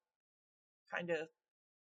 kind of,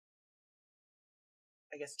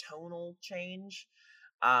 I guess, tonal change.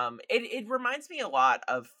 It reminds me a lot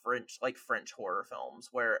of French horror films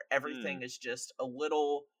where everything is just a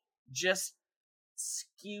little, just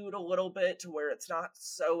skewed a little bit to where it's not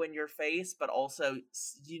so in your face, but also,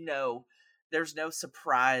 there's no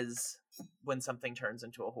surprise when something turns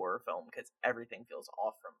into a horror film because everything feels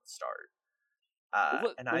off from the start.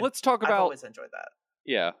 Let's talk about. I've always enjoyed that.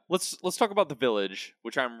 Yeah, let's talk about The Village,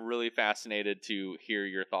 which I'm really fascinated to hear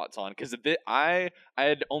your thoughts on, because I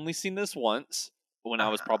had only seen this once when I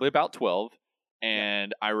was probably about 12,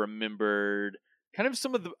 and I remembered kind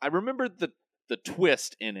of I remember the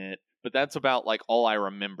twist in it, but that's about like all I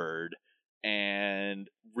remembered. And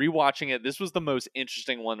rewatching it, this was the most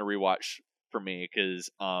interesting one to rewatch for me because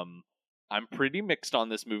I'm pretty mixed on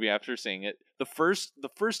this movie after seeing it. The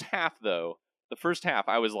first half though,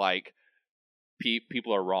 I was like,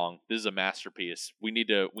 people are wrong. This is a masterpiece. We need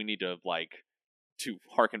to like, to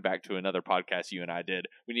harken back to another podcast you and I did.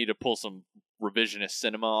 We need to pull some revisionist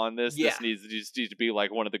cinema on this. Yeah. This needs to be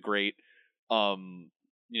like one of the great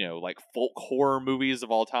like folk horror movies of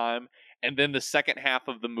all time. And then the second half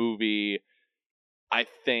of the movie, I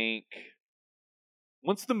think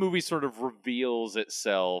once the movie sort of reveals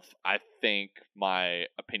itself, I think my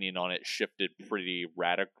opinion on it shifted pretty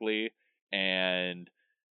radically. And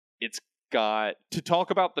it's got, to talk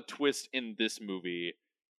about the twist in this movie,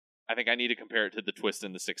 I think I need to compare it to the twist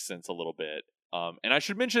in The Sixth Sense a little bit. And I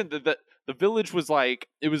should mention that The Village was like,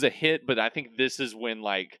 it was a hit, but I think this is when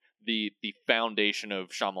like the foundation of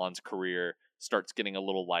Shyamalan's career starts getting a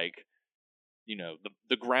little like,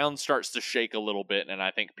 the ground starts to shake a little bit, and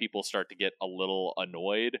I think people start to get a little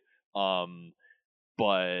annoyed.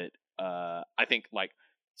 But I think like,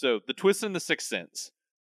 so the twist in The Sixth Sense,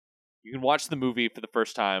 you can watch the movie for the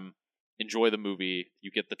first time, enjoy the movie, you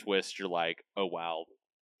get the twist, you're like, oh wow,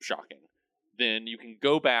 shocking. Then you can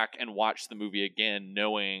go back and watch the movie again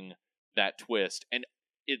knowing that twist, and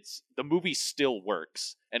the movie still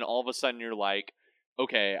works, and all of a sudden you're like,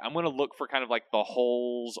 okay, I'm going to look for kind of like the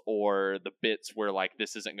holes or the bits where like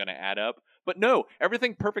this isn't going to add up. But no,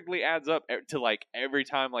 everything perfectly adds up to like every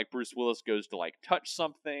time like Bruce Willis goes to like touch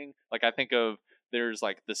something. Like I think of, there's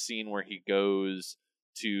like the scene where he goes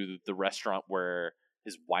to the restaurant where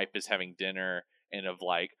his wife is having dinner, and of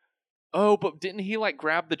like, oh, but didn't he like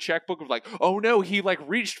grab the checkbook, of like, oh no, he like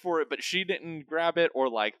reached for it but she didn't grab it, or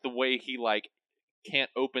like the way he like can't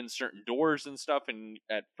open certain doors and stuff, and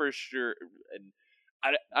at first you're, and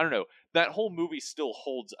I don't know, that whole movie still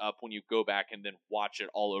holds up when you go back and then watch it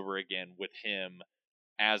all over again with him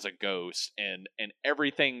as a ghost, and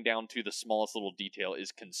everything down to the smallest little detail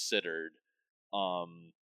is considered.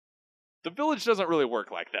 The Village doesn't really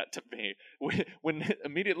work like that to me. When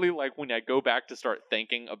immediately, like when I go back to start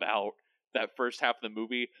thinking about that first half of the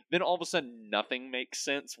movie, then all of a sudden nothing makes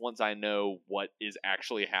sense once I know what is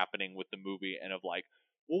actually happening with the movie, and of like,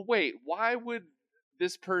 well, wait, why would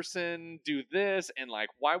this person do this, and like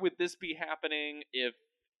why would this be happening if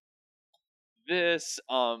this,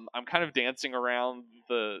 I'm kind of dancing around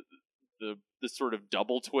the sort of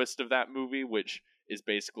double twist of that movie, which is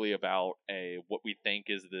basically about what we think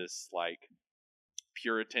is this like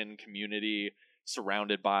Puritan community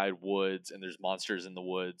surrounded by woods, and there's monsters in the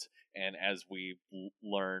woods, and as we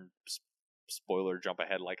learn, spoiler, jump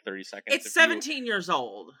ahead like 30 seconds, it's 17 years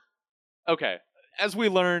old. Okay, as we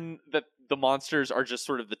learn that the monsters are just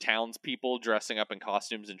sort of the townspeople dressing up in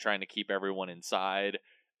costumes and trying to keep everyone inside,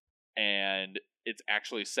 and it's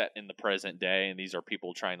actually set in the present day, and these are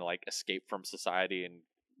people trying to like escape from society and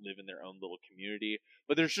live in their own little community.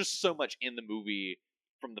 But there's just so much in the movie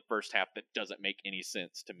from the first half that doesn't make any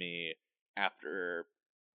sense to me after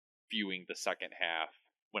viewing the second half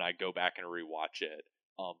when I go back and rewatch it.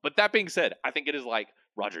 But that being said, I think it is like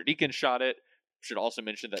Roger Deakins shot it. Should also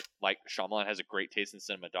mention that like Shyamalan has a great taste in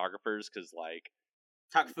cinematographers, because like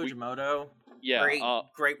Taka Fujimoto,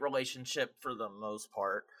 great relationship for the most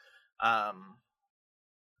part.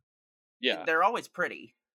 Yeah, they're always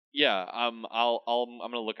pretty. Yeah, I'm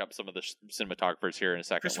gonna look up some of the cinematographers here in a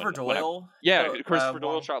second. Christopher Doyle. Christopher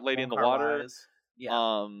Doyle shot Lady in the Water.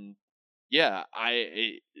 Yeah. Yeah,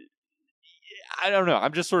 I don't know.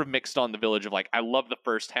 I'm just sort of mixed on The Village of like, I love the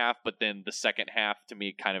first half, but then the second half to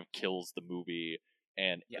me kind of kills the movie.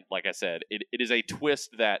 And like I said, it is a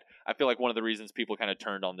twist that I feel like one of the reasons people kind of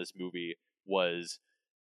turned on this movie was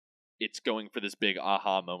it's going for this big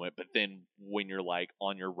aha moment, but then when you're like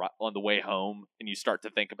on the way home and you start to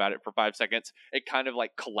think about it for 5 seconds, it kind of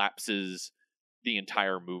like collapses the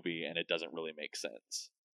entire movie, and it doesn't really make sense.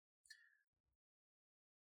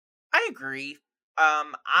 I agree.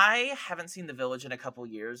 I haven't seen The Village in a couple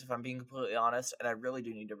years, if I'm being completely honest, and I really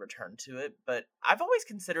do need to return to it, but I've always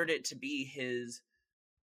considered it to be his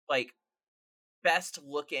like best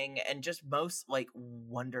looking and just most like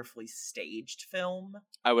wonderfully staged film.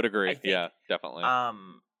 I would agree. Yeah, definitely.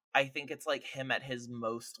 I think it's like him at his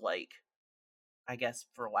most like, I guess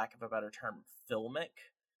for lack of a better term, filmic.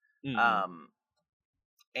 Mm-hmm.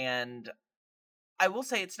 And I will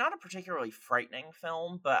say it's not a particularly frightening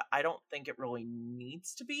film, but I don't think it really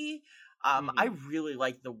needs to be. I really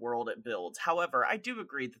like the world it builds. However, I do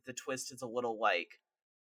agree that the twist is a little like,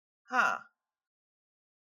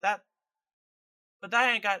 but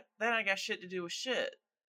that ain't got shit to do with shit.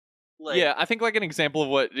 Like, yeah, I think like an example of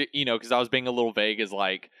what, because I was being a little vague, is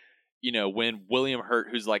like, when William Hurt,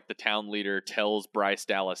 who's like the town leader, tells Bryce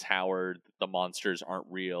Dallas Howard that the monsters aren't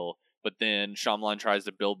real, but then Shyamalan tries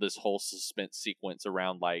to build this whole suspense sequence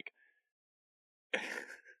around like,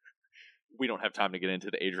 we don't have time to get into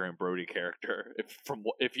the Adrian Brody character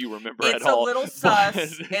if you remember it's at all. a little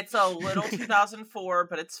sus. It's a little 2004,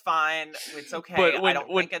 but it's fine. It's okay. But I don't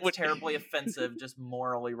think it's terribly offensive, just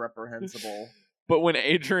morally reprehensible. But when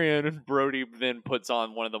Adrian Brody then puts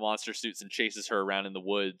on one of the monster suits and chases her around in the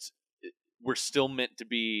woods, we're still meant to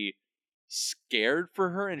be scared for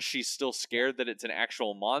her, and she's still scared that it's an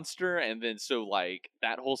actual monster. And then so like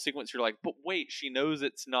that whole sequence, you're like, but wait, she knows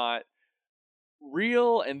it's not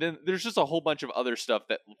real. And then there's just a whole bunch of other stuff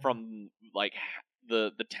that from like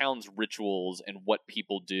the town's rituals and what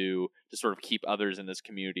people do to sort of keep others in this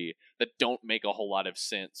community that don't make a whole lot of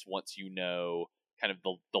sense once you know kind of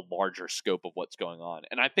the larger scope of what's going on.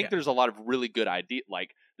 And I think there's a lot of really good idea,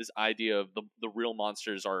 like this idea of the real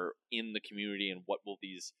monsters are in the community, and what will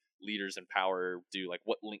these leaders in power do? Like,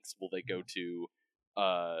 what lengths will they go to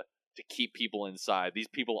keep people inside? These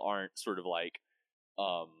people aren't sort of like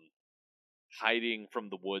hiding from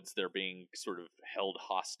the woods. They're being sort of held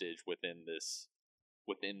hostage within the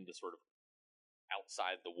sort of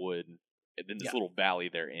outside the wood, in this little valley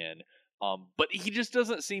they're in. But he just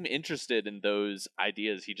doesn't seem interested in those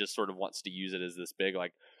ideas. He just sort of wants to use it as this big,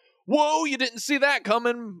 like, whoa, you didn't see that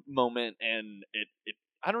coming moment. And it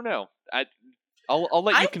I don't know. I'll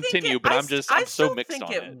let you continue, but I'm so mixed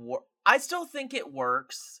on it. I still think it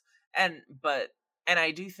works, and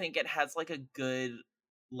I do think it has like a good,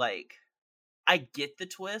 like, I get the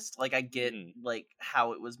twist, like I get like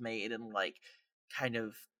how it was made, and like kind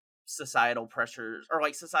of societal pressures or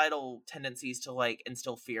like societal tendencies to like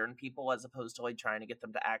instill fear in people as opposed to like trying to get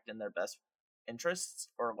them to act in their best interests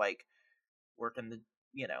or like work in the,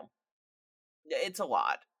 it's a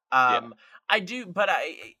lot. I do, but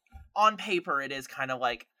on paper it is kind of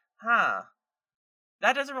like,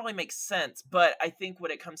 that doesn't really make sense. But I think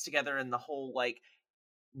when it comes together in the whole like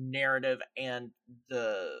narrative and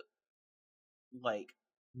the like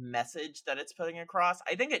message that it's putting across,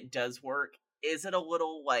 I think it does work. Is it a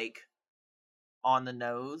little like on the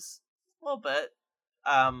nose? A little bit.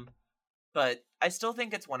 But I still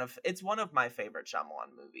think it's one of my favorite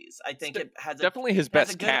Shyamalan movies. I think it has definitely his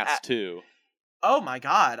best cast too. Oh my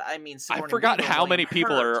god! I mean, I forgot how many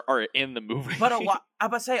people are in the movie. But I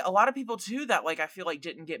would say a lot of people too that like I feel like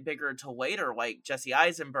didn't get bigger until later, like Jesse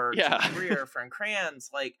Eisenberg, Greer, Frank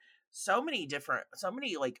Kranz, like so many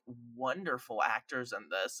like wonderful actors in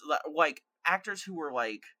this, like actors who were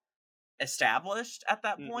like established at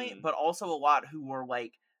that point, but also a lot who were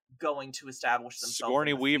like going to establish themselves.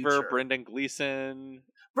 Sigourney Weaver, Brendan Gleeson.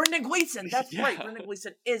 That's right. Brendan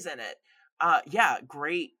Gleeson is in it.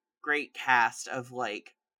 Great cast of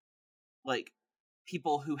like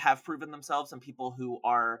people who have proven themselves and people who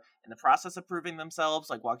are in the process of proving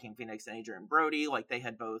themselves, like Joaquin Phoenix and Adrian Brody. Like they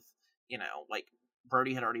had both, like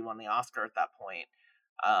Brody had already won the Oscar at that point.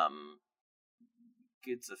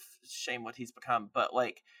 It's a shame what he's become, but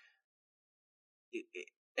like,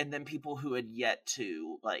 and then people who had yet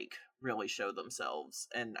to like really show themselves,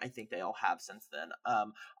 and I think they all have since then.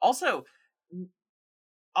 Also,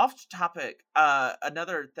 off topic,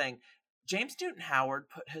 another thing, James Newton Howard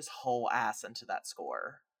put his whole ass into that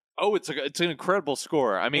score. Oh, it's an incredible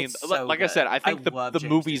score. I mean, like good. I said, I think the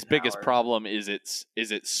movie's biggest problem is its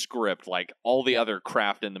script. Like all the other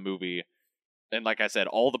craft in the movie, and like I said,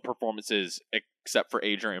 all the performances except for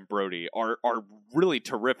Adrian Brody are really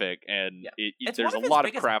terrific, and there's a lot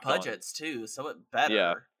of craft budgets too, so it better.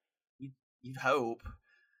 Yeah. You'd hope.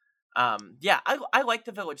 I like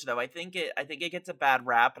The Village though. I think it gets a bad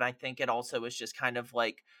rap, and I think it also is just kind of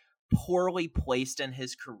like poorly placed in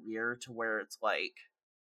his career to where it's like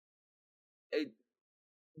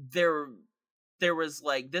there was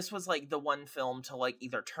like, this was like the one film to like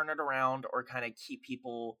either turn it around or kind of keep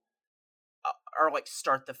people or like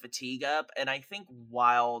start the fatigue up. And I think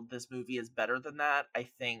while this movie is better than that, I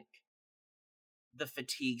think the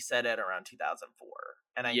fatigue set in around 2004,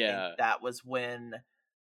 and I think that was when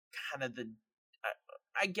kind of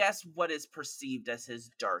I guess what is perceived as his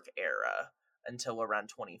dark era until around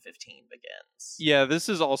 2015 begins. Yeah, this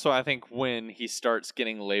is also, I think, when he starts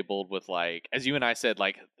getting labeled with, like, as you and I said,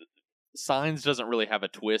 like, Signs doesn't really have a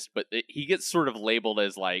twist, but he gets sort of labeled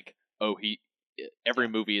as, like, every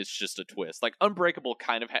movie is just a twist. Like, Unbreakable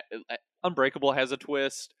kind of Unbreakable has a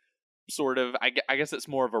twist, sort of. I guess it's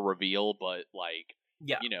more of a reveal, but, like,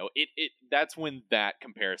 that's when that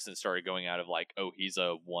comparison started going out of, like, oh, he's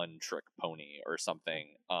a one-trick pony or something.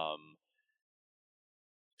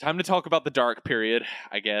 time to talk about the dark period,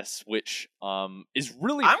 I guess, which is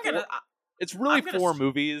really it's really four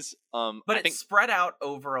movies. But I it's think spread out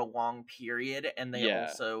over a long period, and they Yeah.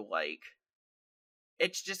 also like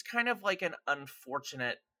it's just kind of like an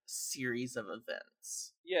unfortunate series of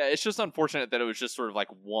events. Yeah, it's just unfortunate that it was just sort of like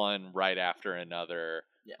one right after another.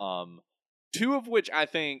 Yeah. Two of which I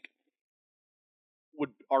think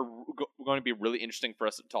are going to be really interesting for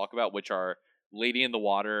us to talk about, which are Lady in the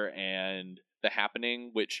Water and The Happening,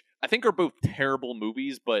 which I think are both terrible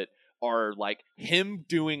movies, but are like him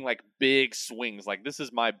doing like big swings. Like, this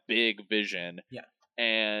is my big vision. Yeah.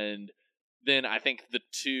 And then I think the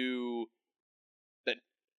two that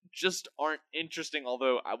just aren't interesting,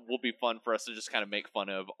 although will be fun for us to just kind of make fun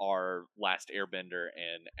of, are Last Airbender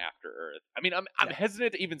and After Earth. I mean, I'm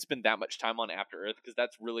hesitant to even spend that much time on After Earth because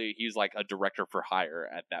that's really, he's like a director for hire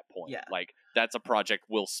at that point. Yeah. Like, that's a project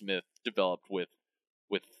Will Smith developed with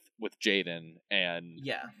Jaden and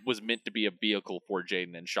was meant to be a vehicle for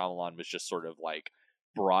Jaden, and Shyamalan was just sort of like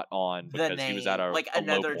brought on because he was at a like low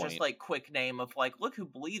another point. just like quick name of like, look who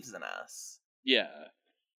believes in us. Yeah.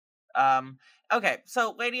 Okay,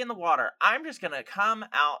 so Lady in the Water. I'm just gonna come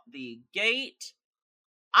out the gate.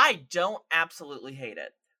 I don't absolutely hate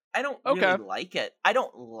it. I don't really like it. I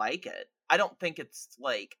don't like it. I don't think it's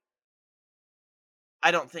like,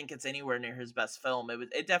 I don't think it's anywhere near his best film.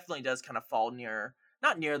 It definitely does kind of fall near,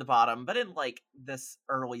 not near the bottom, but in like this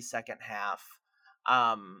early second half.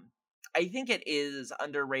 I think it is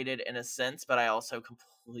underrated in a sense, but I also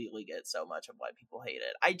completely get so much of why people hate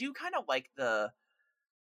it. I do kind of like the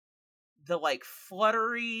like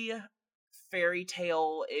fluttery fairy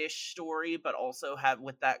tale-ish story, but also have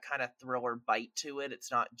with that kind of thriller bite to it.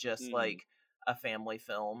 It's not just like a family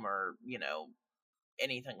film or, you know,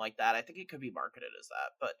 anything like that. I think it could be marketed as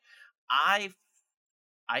that, but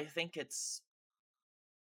I think it's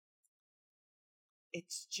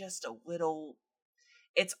just a little,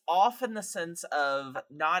 it's off in the sense of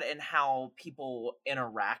not in how people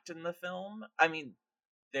interact in the film. I mean,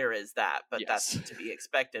 there is that, but that's to be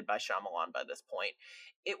expected by Shyamalan by this point.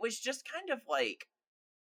 It was just kind of like,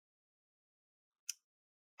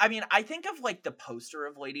 I mean, I think of like the poster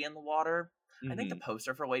of Lady in the Water. I think the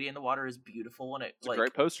poster for Lady in the Water is beautiful, and it's like a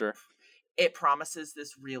great poster. It promises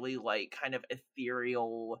this really like kind of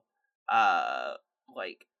ethereal,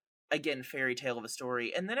 like, again, fairy tale of a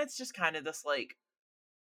story, and then it's just kind of this like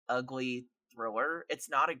ugly thriller. It's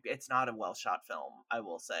not a well shot film, I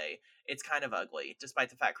will say. It's kind of ugly,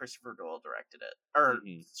 despite the fact Christopher Doyle directed it or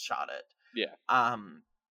shot it. Yeah.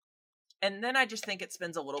 And then I just think it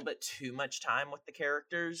spends a little bit too much time with the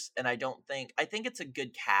characters, and I think it's a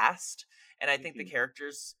good cast, and I think the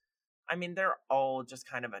characters, I mean, they're all just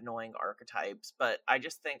kind of annoying archetypes, but I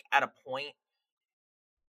just think at a point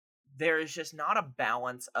there is just not a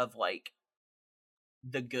balance of like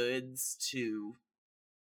the goods to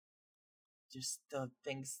just the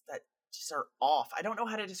things that just are off. I don't know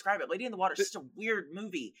how to describe it. Lady in the Water is just a weird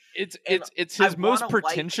movie. It's his most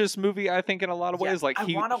pretentious movie, I think, in a lot of ways. Like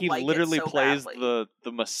he literally plays the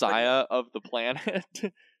messiah of the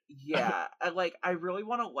planet. Yeah, I really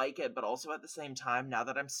want to like it, but also at the same time, now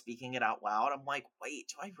that I'm speaking it out loud, I'm like, wait,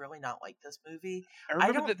 do I really not like this movie? I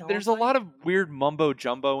remember that there's a lot of weird mumbo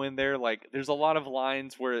jumbo in there. Like, there's a lot of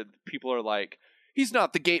lines where people are like, he's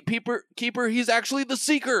not the gatekeeper, he's actually the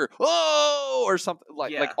seeker. Oh, or something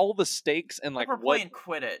like all the stakes and like we're playing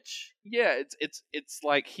Quidditch. Yeah, it's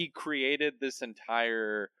like he created this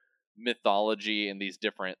entire mythology and these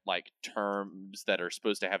different like terms that are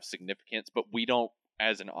supposed to have significance, but we don't,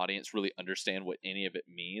 as an audience, really understand what any of it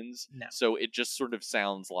means. No. So it just sort of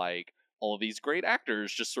sounds like all of these great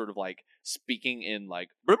actors just sort of like speaking in like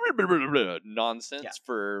nonsense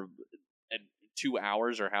for 2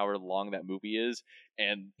 hours or however long that movie is,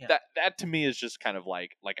 and that to me is just kind of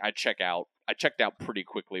like I checked out pretty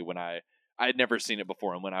quickly when I had never seen it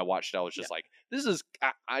before, and when I watched it I was just like, this is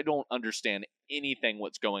I don't understand anything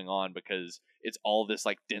what's going on, because it's all this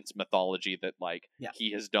like dense mythology that like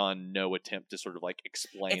he has done no attempt to sort of like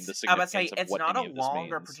explain the significance of what any of this means. It's not a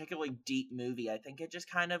long or particularly deep movie. I think it just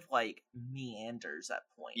kind of like meanders at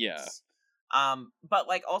points. Yeah. But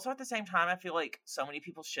like also at the same time, I feel like so many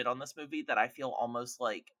people shit on this movie that I feel almost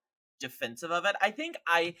like defensive of it. I think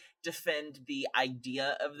I defend the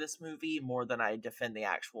idea of this movie more than I defend the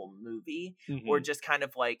actual movie, or just kind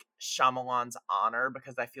of like Shyamalan's honor,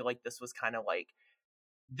 because I feel like this was kind of like,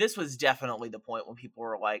 this was definitely the point when people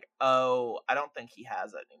were like, oh, I don't think he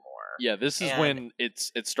has it anymore. Yeah, this is when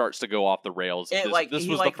it starts to go off the rails. This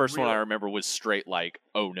was the first one I remember was straight like,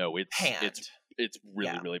 oh no, it's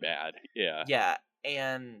really, really bad. Yeah. Yeah.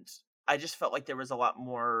 And I just felt like there was a lot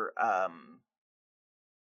more,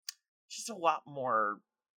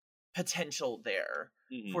 potential there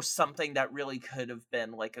Mm-hmm. for something that really could have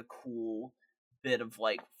been like a cool bit of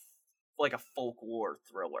like a folklore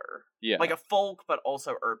thriller. Yeah. Like a folk but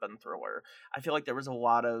also urban thriller. I feel like there was a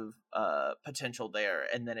lot of potential there,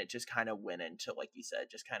 and then it just kind of went into, like you said,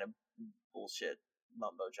 just kind of bullshit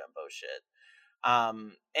mumbo jumbo shit.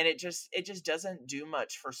 And it just doesn't do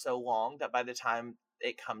much for so long that by the time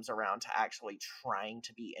it comes around to actually trying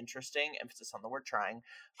to be interesting, emphasis on the word trying,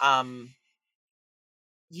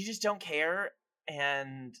 you just don't care,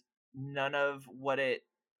 and none of what it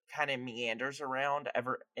kind of meanders around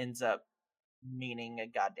ever ends up meaning a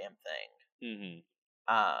goddamn thing.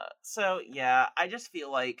 So yeah, I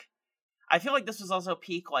feel like this was also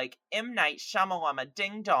peak like M. Night Shyamalama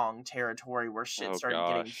ding dong territory where shit started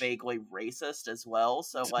getting vaguely racist as well.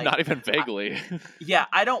 So like, not even vaguely.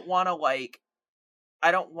 I don't want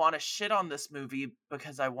to shit on this movie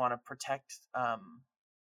because I want to protect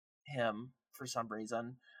him for some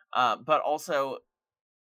reason. But also,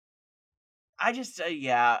 I just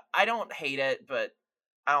I don't hate it, but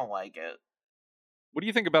I don't like it. What do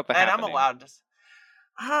you think about The Happening? And I'm allowed to.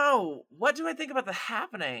 Oh, what do I think about The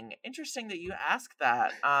Happening? Interesting that you ask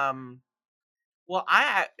that. Well,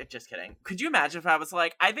 just kidding. Could you imagine if I was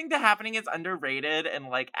like, I think The Happening is underrated and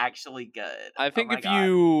like actually good? I think if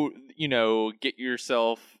you get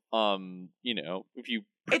yourself, if you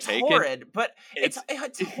partake, it's horrid, but it's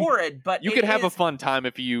horrid, but you could have a fun time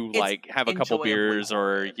if you like have a couple beers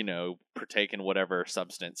or partake in whatever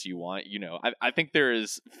substance you want. I think there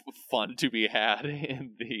is fun to be had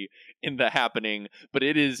in the Happening, but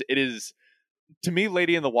it is to me,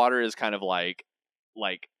 Lady in the Water is kind of like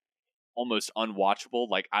almost unwatchable.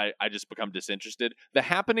 Like I just become disinterested. The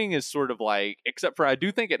Happening is sort of like, except for I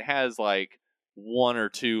do think it has like one or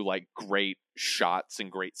two like great shots and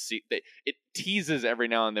great it teases every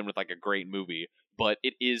now and then with like a great movie, but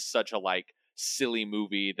it is such a like silly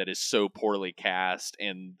movie that is so poorly cast,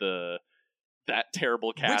 and that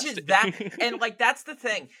terrible cast, which is that and like that's the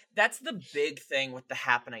thing, that's the big thing with The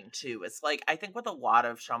Happening too. It's like, I think with a lot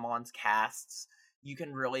of Shyamalan's casts, you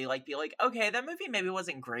can really like be like, okay, that movie maybe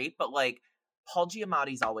wasn't great, but like Paul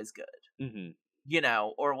Giamatti's always good,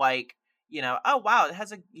 or like, oh wow, it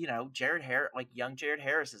has a Jared Harris, like young Jared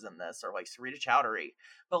Harris is in this, or like Sarita Chowdhury.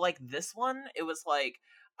 But like this one, it was like,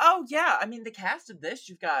 oh yeah, I mean the cast of this,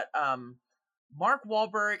 you've got Mark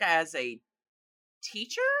Wahlberg as a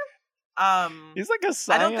teacher. He's like a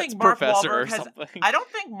science professor or something. I don't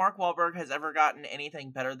think Mark Wahlberg has ever gotten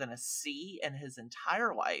anything better than a C in his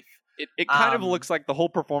entire life. It kind of looks like the whole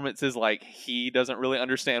performance is like he doesn't really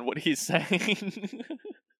understand what he's saying.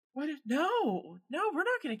 What? No, we're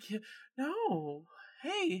not gonna kill. No,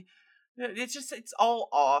 hey, it's all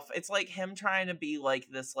off. It's like him trying to be like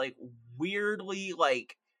this, like weirdly,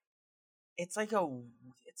 like it's like a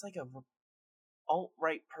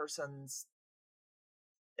alt-right person's.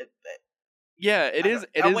 Yeah, it is.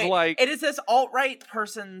 It is this alt-right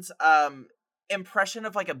person's impression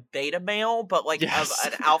of like a beta male, but like of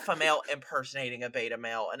an alpha male impersonating a beta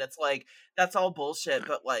male, and it's like that's all bullshit.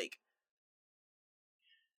 But like,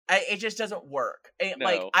 it just doesn't work. No.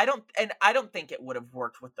 Like I don't think it would have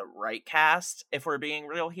worked with the right cast, if we're being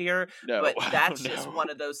real here. No, but that's just one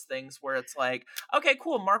of those things where it's like, okay,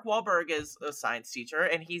 cool. Mark Wahlberg is a science teacher,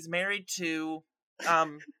 and he's married to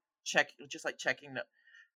checking the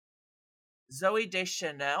Zooey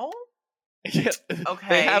Deschanel. Yeah. Okay.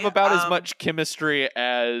 They have about as much chemistry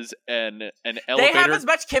as an elevator. They have as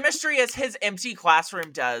much chemistry as his empty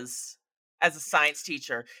classroom does as a science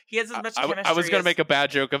teacher. He has as much chemistry. I was going to make a bad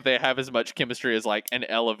joke if they have as much chemistry as like an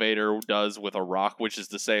elevator does with a rock, which is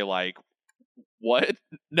to say, like, what?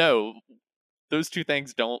 No, those two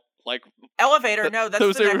things don't like. Elevator, no,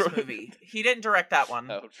 that's the next movie. He didn't direct that one.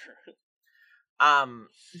 Oh, true.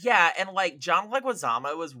 Yeah, and like John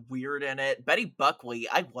Leguizamo was weird in it. Betty Buckley,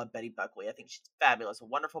 I love Betty Buckley. I think she's fabulous, a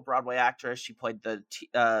wonderful Broadway actress. She played the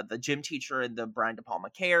gym teacher in the Brian De Palma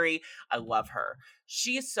Carrie. I love her.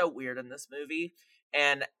 She is so weird in this movie,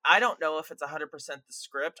 and I don't know if it's 100% the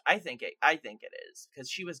script. I think it is, because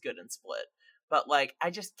she was good in Split. But like,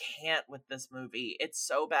 I just can't with this movie. It's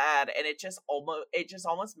so bad, and it just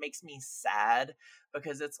almost makes me sad,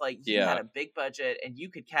 because it's like you had a big budget and you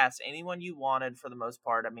could cast anyone you wanted for the most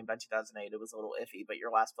part. I mean, by 2008 it was a little iffy, but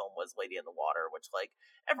your last film was Lady in the Water, which like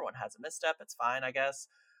everyone has a misstep. It's fine, I guess.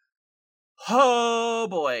 Oh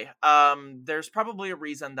boy, there's probably a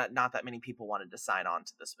reason that not that many people wanted to sign on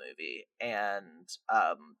to this movie, and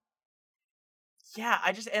Yeah,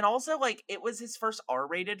 and also, like, it was his first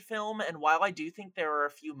R-rated film, and while I do think there are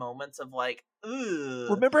a few moments of, like, ugh,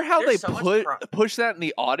 Remember how they there's so much push that in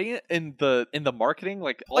the audience in the marketing,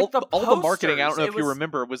 like like, the all the marketing. I don't posters, know it if you was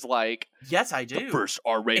remember, was like yes, I the do. first It's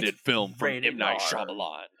R-rated film from M rated Night R.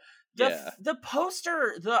 Shyamalan. The Yeah, the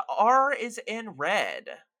poster, the R is in red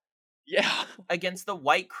yeah. against the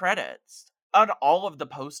white credits on all of the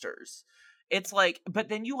posters. It's like, but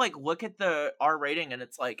then you like look at the R rating and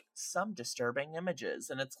it's like some disturbing images,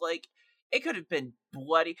 and it's like it could have been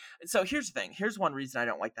bloody. So here's the thing. Here's one reason I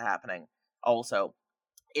don't like The Happening. Also,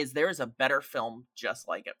 is there is a better film just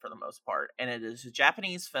like it for the most part, and it is a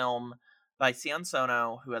Japanese film by Sion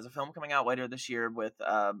Sono, who has a film coming out later this year with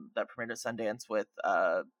that premiered at Sundance with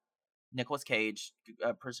Nicolas Cage,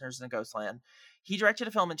 Prisoners in a Ghostland. He directed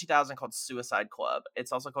a film in 2000 called Suicide Club.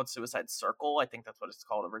 It's also called Suicide Circle. I think that's what it's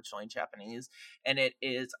called originally in Japanese, and it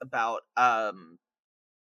is about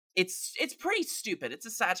it's pretty stupid. It's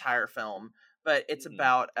a satire film, but it's Mhm.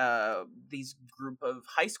 about these group of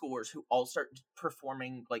high schoolers who all start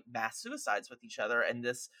performing like mass suicides with each other, and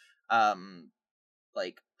this um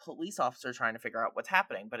like police officer trying to figure out what's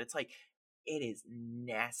happening. But it's like it is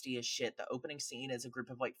nasty as shit. The opening scene is a group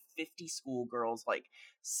of like 50 schoolgirls like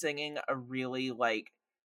singing a really like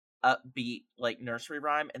upbeat like nursery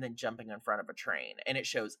rhyme and then jumping in front of a train, and it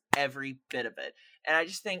shows every bit of it. And I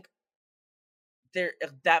just think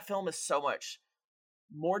that film is so much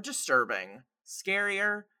more disturbing,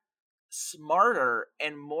 scarier, smarter,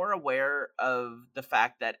 and more aware of the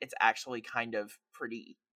fact that it's actually kind of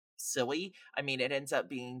pretty silly. I mean, it ends up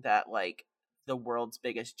being that like the world's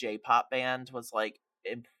biggest J-pop band was like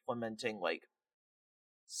implementing like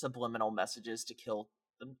subliminal messages to kill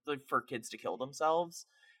them, like, for kids to kill themselves.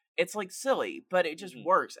 It's like silly, but it just Mhm.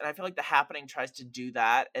 works. And I feel like The Happening tries to do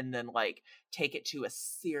that and then like take it to a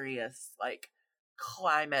serious like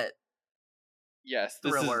climate Yes,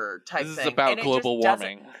 thriller this type is thing, about and global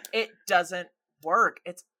warming. it doesn't work.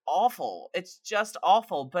 It's awful. It's just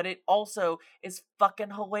awful, but it also is fucking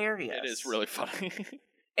It is hilarious. really funny.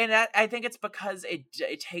 And I think it's because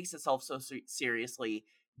it takes itself so seriously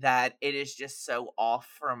that it is just so off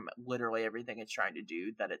from literally everything it's trying to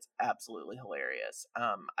do that it's absolutely hilarious.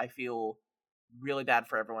 I feel really bad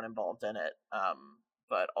for everyone involved in it.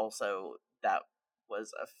 But also that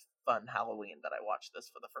was a fun Halloween that I watched this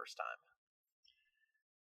for the first time.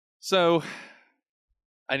 So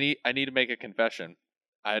I need to make a confession.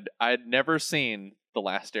 I'd never seen The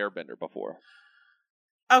Last Airbender before.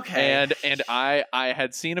 Okay. And I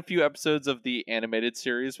had seen a few episodes of the animated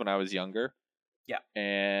series when I was younger. Yeah.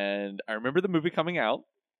 And I remember the movie coming out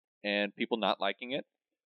and people not liking it.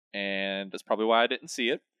 And that's probably why I didn't see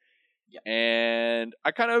it. Yeah. And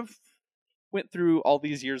I kind of went through all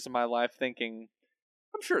these years of my life thinking,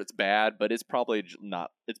 I'm sure it's bad, but it's probably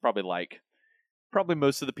not. It's probably like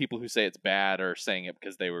most of the people who say it's bad are saying it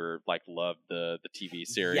because they were like loved the TV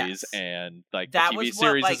series, Yes. and like That the TV was what,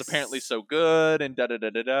 series like, is apparently so good, and da da da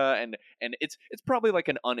da da, and it's probably like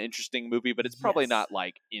an uninteresting movie, but it's probably yes. not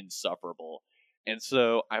like insufferable. And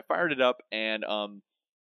so I fired it up, and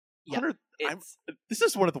Yeah. Hunter, this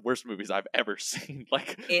is one of the worst movies I've ever seen.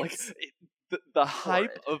 It's the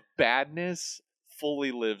hype horrid. of badness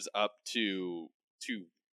fully lives up to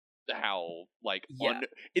how like Yeah.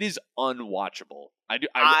 it is unwatchable. I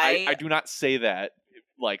do not say that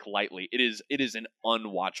like lightly. It is an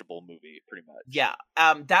unwatchable movie, pretty much. Yeah.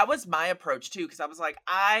 That was my approach too, because I was like,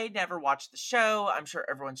 I never watched the show. I'm sure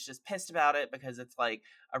everyone's just pissed about it because it's like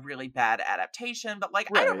a really bad adaptation, but like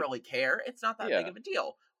I don't Right. really care. It's not that Yeah. big of a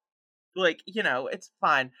deal. Like, it's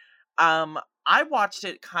fine. I watched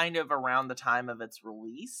it kind of around the time of its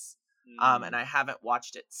release. And I haven't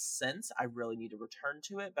watched it since. I really need to return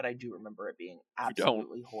to it, but I do remember it being You don't.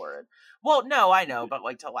 absolutely horrid. Well, no, I know, but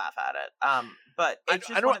like to laugh at it. But it's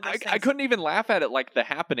just one of those I things. couldn't even laugh at it like The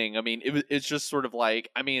Happening. I mean, it's just sort of like,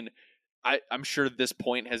 I mean, I'm sure this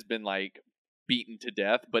point has been like beaten to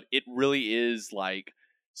death, but it really is like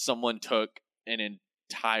someone took an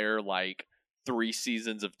entire like 3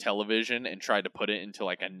 seasons of television and tried to put it into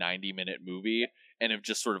like a 90-minute movie, and have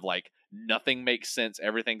just sort of like nothing makes sense.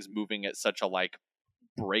 Everything's moving at such a like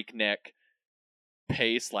breakneck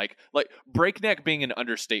pace, like breakneck being an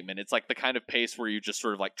understatement. It's like the kind of pace where you just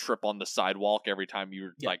sort of like trip on the sidewalk every time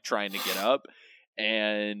you're like trying to get up,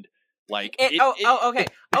 and like okay.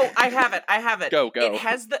 I have it. Go. It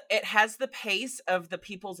has the pace of the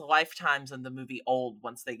people's lifetimes in the movie Old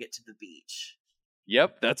once they get to the beach.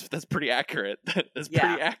 Yep, that's pretty accurate. That's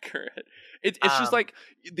pretty accurate. It's just like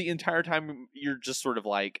the entire time you're just sort of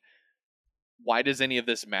like, why does any of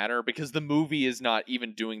this matter? Because the movie is not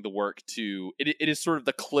even doing the work to it is sort of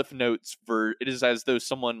the Cliff Notes it is as though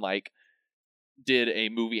someone like did a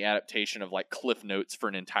movie adaptation of like Cliff Notes for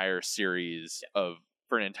an entire series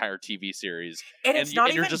for an entire TV series, and it's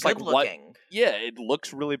not you're even just good like, looking. what? Yeah, it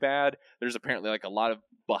looks really bad. There's apparently like a lot of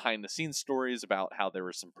behind the scenes stories about how there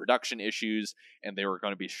were some production issues and they were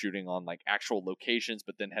going to be shooting on like actual locations,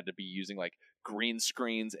 but then had to be using like green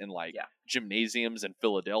screens in like gymnasiums in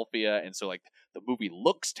Philadelphia, and so like the movie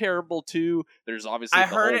looks terrible too. There's obviously I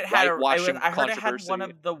heard it had controversy. one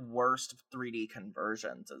of the worst 3D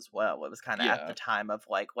conversions as well. It was kind of at the time of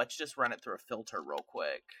like, let's just run it through a filter real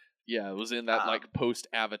quick. Yeah, it was in that like post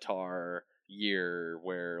Avatar year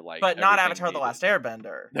where like, but not Avatar: The Last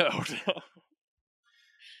Airbender. No.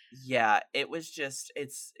 Yeah, it was just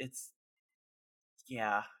it's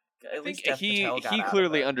yeah. At least he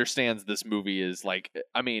clearly understands this movie is like,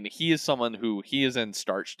 I mean, he is someone who he is in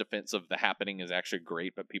starch defense of The Happening is actually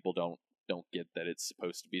great, but people don't get that it's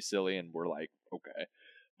supposed to be silly, and we're like, okay.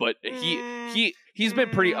 But he's been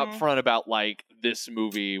pretty upfront about like this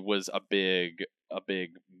movie was a big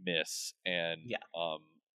miss, and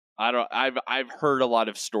I've heard a lot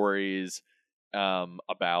of stories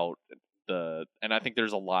about and I think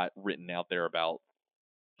there's a lot written out there about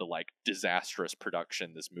the like disastrous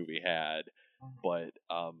production this movie had. But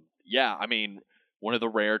yeah, I mean, one of the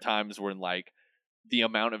rare times when like the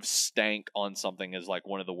amount of stank on something is like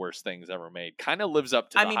one of the worst things ever made kind of lives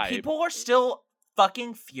up to the hype. People are still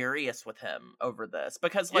fucking furious with him over this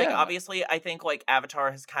because like obviously I think like Avatar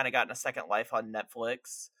has kind of gotten a second life on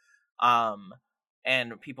Netflix.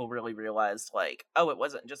 And people really realized, like, oh, it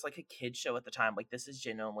wasn't just, like, a kid's show at the time. Like, this is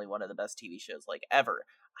genuinely one of the best TV shows, like, ever.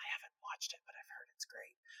 I haven't watched it, but I've heard it's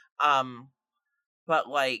great. But,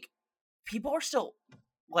 like, people are still,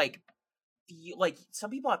 like,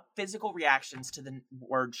 some people have physical reactions to the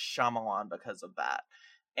word Shyamalan because of that.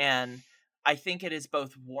 And I think it is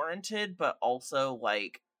both warranted, but also,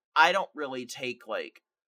 like, I don't fully take, like,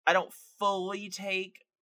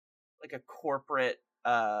 a corporate,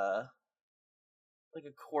 like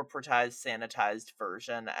a corporatized, sanitized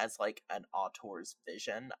version as like an auteur's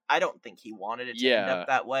vision. I don't think he wanted it to end up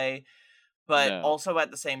that way. But also at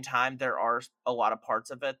the same time, there are a lot of parts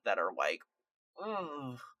of it that are like,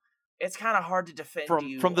 it's kind of hard to defend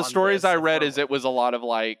from the stories I read. Is it was a lot of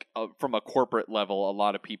like from a corporate level, a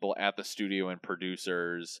lot of people at the studio and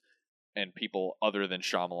producers and people other than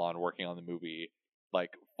Shyamalan working on the movie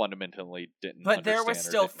like fundamentally didn't. But there was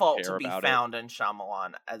still fault to be found in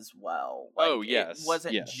Shyamalan as well. Like, it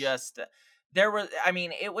wasn't just there was. I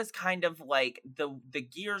mean, it was kind of like the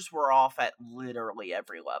gears were off at literally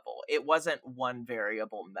every level. It wasn't one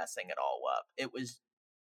variable messing it all up. It was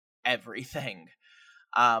everything,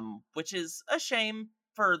 which is a shame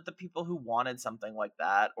for the people who wanted something like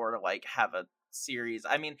that or to like have a series.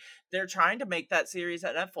 I mean, they're trying to make that series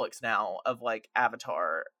at Netflix now of like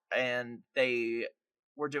Avatar, and they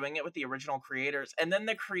were doing it with the original creators, and then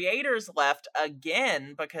the creators left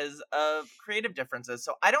again because of creative differences.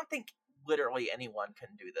 So I don't think literally anyone can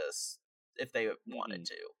do this if they wanted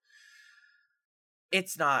to.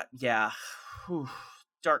 It's not,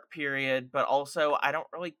 dark period, but also I don't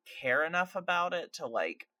really care enough about it to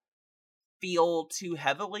like feel too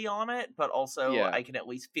heavily on it, but also I can at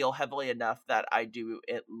least feel heavily enough that I do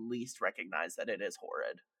at least recognize that it is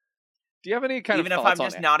horrid. Do you have any kind even of if I'm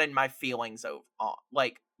just not in my feelings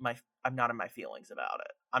I'm not in my feelings about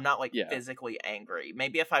it. I'm not like physically angry.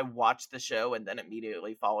 Maybe if I watched the show and then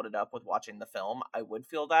immediately followed it up with watching the film, I would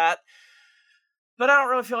feel that. But I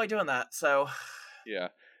don't really feel like doing that. So yeah.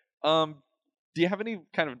 Do you have any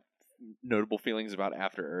kind of notable feelings about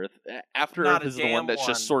After Earth? After Earth is the one that's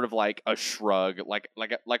just sort of like a shrug. Like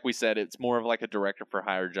we said, it's more of like a director for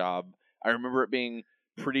hire job. I remember it being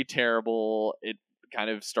pretty terrible. It kind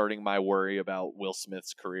of starting my worry about Will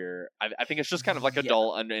Smith's career. I think it's just kind of like a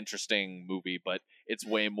dull, uninteresting movie, but it's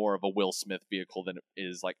way more of a Will Smith vehicle than it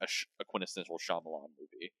is like a quintessential Shyamalan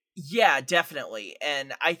movie. Yeah, definitely.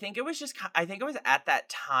 And I think it was at that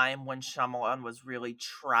time when Shyamalan was really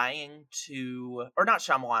trying to, or not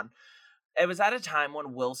Shyamalan, it was at a time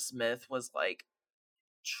when Will Smith was like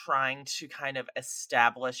trying to kind of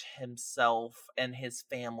establish himself and his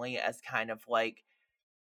family as kind of like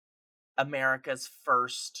America's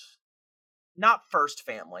not first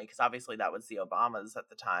family, because obviously that was the Obamas at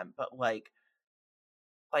the time, but like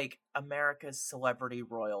America's celebrity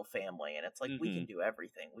royal family. And it's like, we can do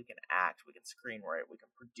everything. We can act, we can screenwrite, we can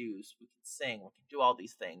produce, we can sing, we can do all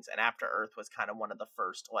these things. And After Earth was kind of one of the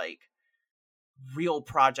first like real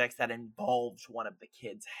projects that involved one of the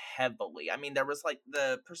kids heavily. I mean, there was like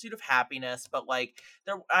the Pursuit of Happiness, but like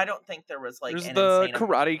I don't think there was like there's the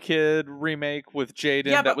Karate Kid remake with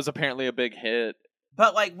Jaden that was apparently a big hit.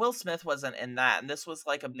 But, like, Will Smith wasn't in that, and this was,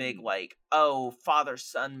 like, a big, like, oh,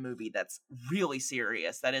 father-son movie that's really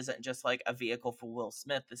serious. That isn't just, like, a vehicle for Will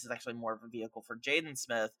Smith. This is actually more of a vehicle for Jaden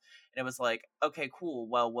Smith. And it was like, okay, cool.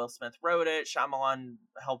 Well, Will Smith wrote it. Shyamalan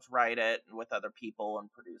helped write it with other people and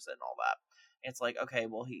produce it and all that. And it's like, okay,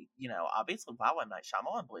 well, he, obviously, wow, M. Night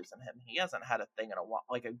Shyamalan believes in him. He hasn't had a thing in a while,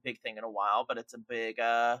 like, a big thing in a while, but it's a big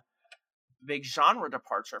genre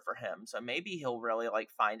departure for him, so maybe he'll really like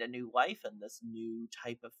find a new life in this new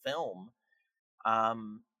type of film.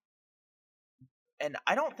 And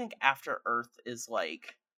I don't think After Earth is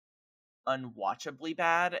like unwatchably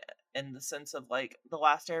bad in the sense of like The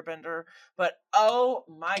Last Airbender, but oh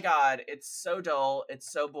my god, it's so dull,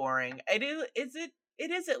 it's so boring. It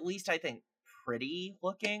is at least, I think, pretty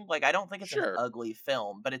looking. Like, I don't think it's an Sure. ugly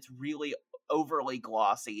film, but it's really overly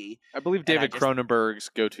glossy. I believe David Cronenberg's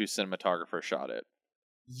go-to cinematographer shot it.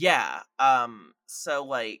 Yeah. So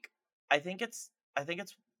like, I think it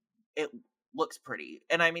looks pretty,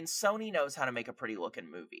 and I mean, Sony knows how to make a pretty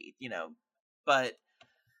looking movie, but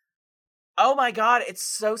oh my god, it's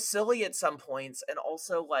so silly at some points, and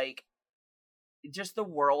also like, just the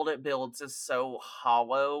world it builds is so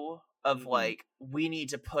hollow. Of like, we need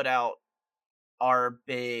to put out our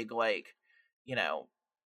big like,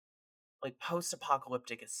 like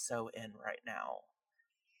post-apocalyptic is so in right now.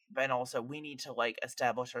 And also, we need to like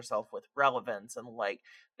establish ourselves with relevance and like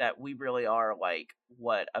that we really are like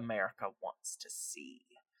what America wants to see.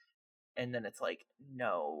 And then it's like,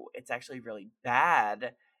 no, it's actually really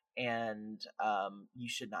bad, and you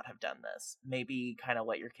should not have done this. Maybe kind of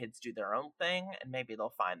let your kids do their own thing, and maybe they'll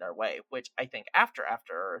find their way, which I think After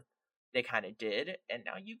Earth they kind of did, and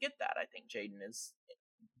now you get that. I think Jaden is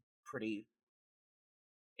pretty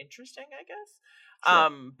interesting, I guess. Sure.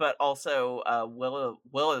 But also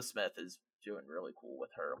Willow Smith is doing really cool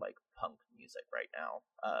with her like punk music right now.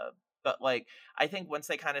 But like, I think once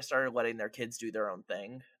they kind of started letting their kids do their own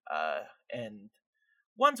thing, and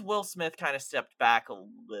once Will Smith kind of stepped back a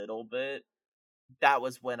little bit, that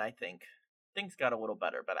was when I think things got a little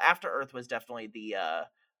better. But After Earth was definitely the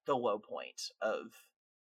low point of,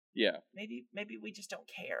 yeah, maybe we just don't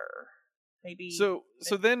care. Maybe so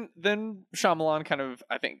then Shyamalan kind of,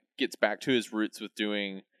 I think, gets back to his roots with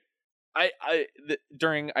doing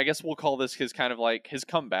during, I guess we'll call this his kind of like his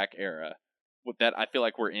comeback era, with that I feel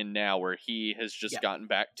like we're in now, where he has just gotten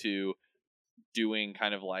back to doing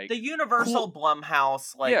kind of like the Universal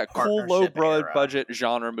Blumhouse, like, cool low budget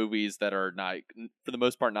genre movies that are not, for the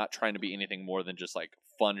most part, not trying to be anything more than just like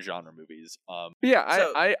fun genre movies. I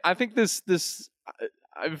think this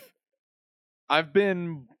I've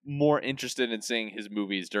been more interested in seeing his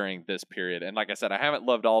movies during this period, and like I said, I haven't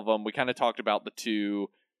loved all of them. We kind of talked about the two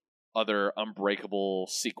other Unbreakable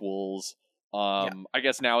sequels. I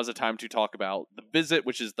guess now is a time to talk about The Visit,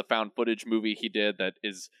 which is the found footage movie he did that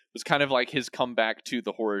was kind of like his comeback to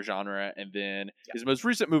the horror genre, and then his most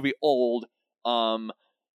recent movie, Old.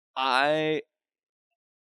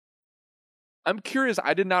 I'm curious.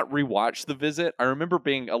 I did not rewatch The Visit. I remember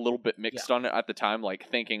being a little bit mixed on it at the time, like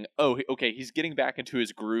thinking, oh, okay, he's getting back into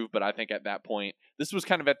his groove. But I think at that point, this was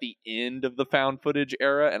kind of at the end of the found footage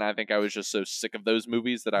era, and I think I was just so sick of those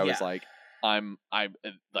movies that I was like, I'm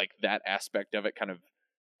like, that aspect of it kind of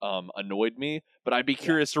annoyed me. But I'd be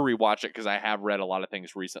curious to rewatch it, because I have read a lot of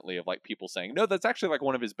things recently of like people saying, no, that's actually like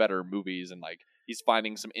one of his better movies, and like he's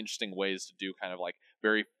finding some interesting ways to do kind of like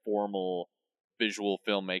very formal visual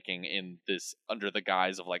filmmaking in this, under the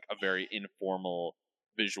guise of like a very informal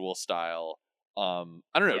visual style. I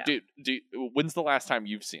don't know, dude. When's the last time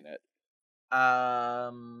you've seen it?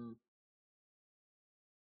 Probably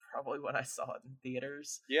when I saw it in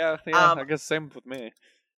theaters. Yeah, I guess same with me.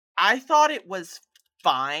 I thought it was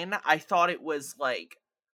fine. I thought it was like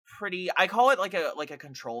pretty. I call it like a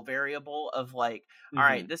control variable of like, all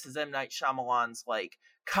right, this is M. Night Shyamalan's like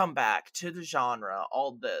comeback to the genre,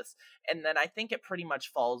 all this, and then I think it pretty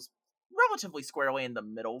much falls relatively squarely in the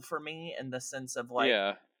middle for me, in the sense of like,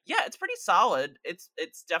 it's pretty solid. It's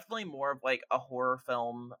definitely more of like a horror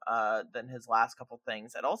film than his last couple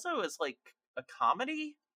things. It also is like a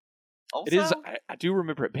comedy. Also, it is. I do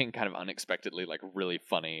remember it being kind of unexpectedly like really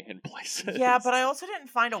funny in places. Yeah, but I also didn't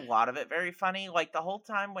find a lot of it very funny. Like the whole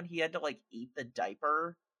time when he had to like eat the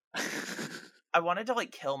diaper, I wanted to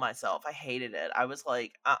like kill myself. I hated it. I was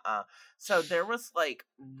like, So there was like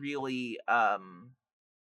really,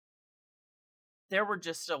 there were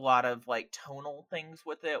just a lot of like tonal things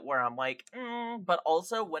with it where I'm like, but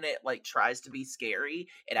also when it like tries to be scary,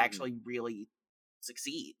 it actually really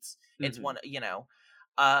succeeds. It's one,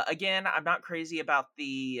 again, I'm not crazy about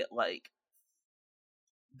the like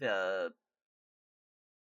the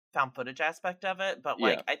found footage aspect of it, but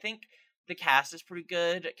like I think The cast is pretty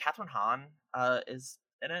good. Catherine Hahn is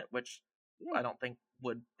in it, which I don't think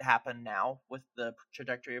would happen now with the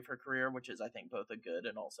trajectory of her career, which is, I think, both a good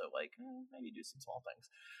and also like maybe do some small things.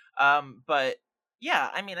 But yeah,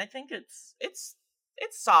 I mean, I think it's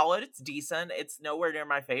solid. It's decent. It's nowhere near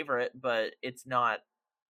my favorite, but it's not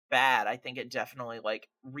bad. I think it definitely like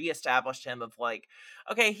reestablished him of like,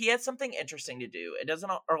 okay, he had something interesting to do. It doesn't,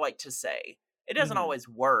 or like to say, it doesn't always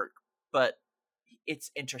work, but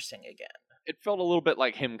it's interesting again. It felt a little bit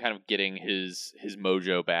like him kind of getting his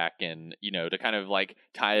mojo back, and to kind of like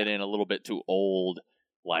tie it in a little bit to old,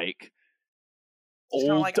 like just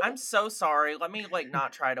old. Like, I'm so sorry. Let me like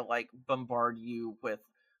not try to like bombard you with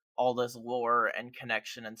all this lore and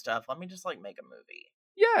connection and stuff. Let me just like make a movie.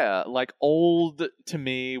 Yeah, like old to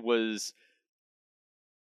me was.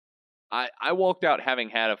 I walked out having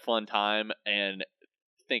had a fun time and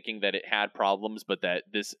thinking that it had problems, but that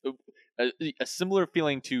this a similar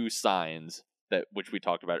feeling to Signs, that which we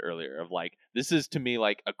talked about earlier, of like, this is to me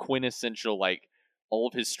like a quintessential, like, all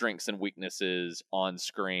of his strengths and weaknesses on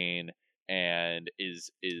screen, and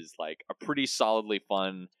is like a pretty solidly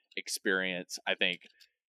fun experience. I think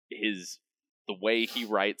the way he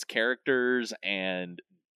writes characters and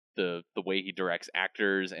the way he directs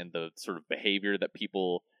actors and the sort of behavior that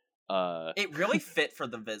people it really fit for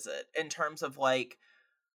The Visit in terms of like,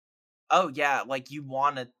 oh yeah, like you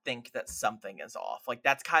want to think that something is off. Like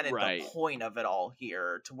that's kind of the point of it all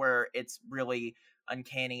here, to where it's really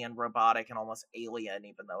uncanny and robotic and almost alien,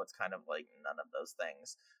 even though it's kind of like none of those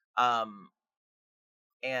things.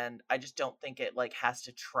 And I just don't think it like has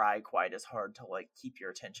to try quite as hard to like keep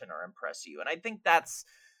your attention or impress you. And I think that's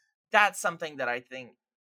something that I think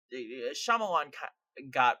Shyamalan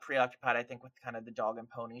got preoccupied, I think, with kind of the Dog and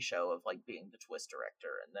Pony show of like being the twist director.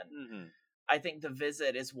 And then I think The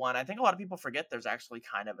Visit is one. I think a lot of people forget there's actually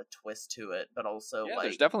kind of a twist to it, but also like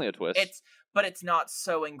there's definitely a twist. But it's not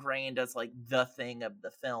so ingrained as like the thing of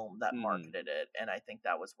the film that marketed it. And I think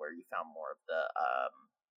that was where you found more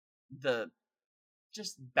of the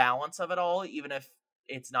just balance of it all, even if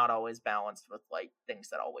it's not always balanced with like things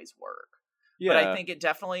that always work. Yeah. But I think it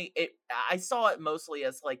definitely I saw it mostly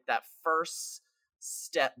as like that first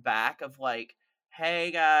step back of like,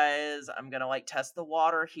 hey guys, I'm gonna like test the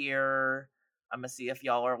water here. I'm gonna see if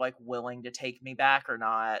y'all are like willing to take me back or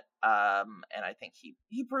not. And I think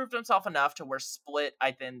he proved himself enough to where Split,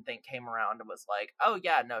 I then think, came around and was like, oh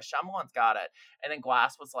yeah, no, Shyamalan's got it. And then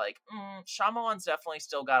Glass was like, Shyamalan's definitely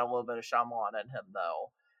still got a little bit of Shyamalan in him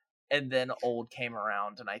though. And then Old came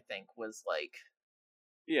around and I think was like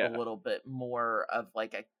a little bit more of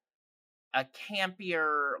like a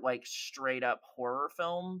campier, like straight up horror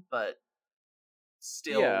film, but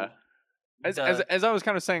still as I was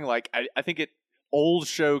kind of saying, like I think Old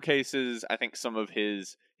showcases, I think, some of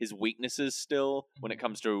his weaknesses still when it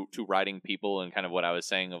comes to writing people, and kind of what I was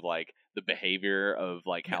saying of like the behavior of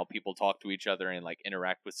like how people talk to each other and like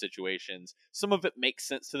interact with situations. Some of it makes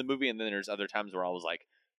sense to the movie, and then there's other times where I was like,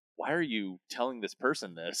 why are you telling this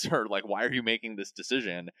person this, or like, why are you making this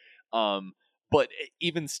decision? But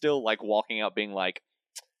even still, like, walking out being like,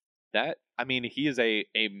 that, I mean, he is a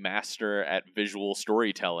master at visual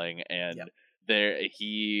storytelling, and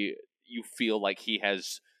you feel like he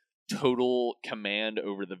has total command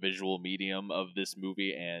over the visual medium of this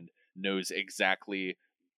movie and knows exactly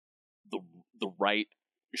the right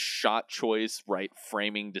shot choice, right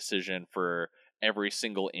framing decision for every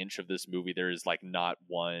single inch of this movie. There is like not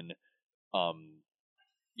one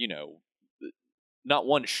not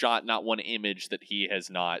one shot, not one image that he has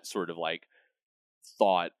not sort of like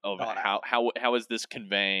thought of how is this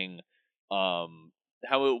conveying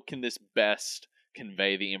how can this best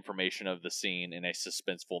convey the information of the scene in a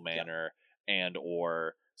suspenseful manner, and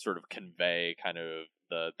or sort of convey kind of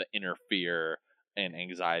the inner fear and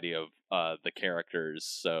anxiety of the characters.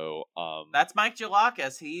 So that's Mike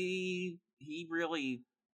Giolakis. He really,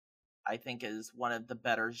 I think, is one of the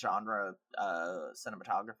better genre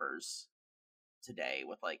cinematographers today,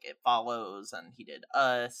 with like It Follows, and he did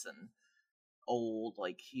Us and Old.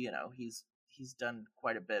 Like, he's done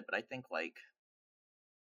quite a bit, but I think like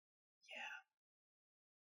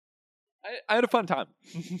I had a fun time.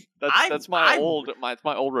 That's my old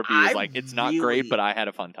review. Like, it's not great, but I had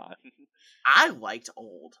a fun time. I liked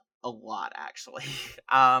Old. a lot, actually.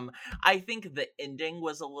 I think the ending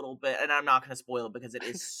was a little bit, and I'm not going to spoil it because it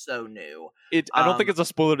is so new. I don't think it's a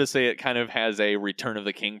spoiler to say it kind of has a Return of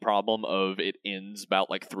the King problem of it ends about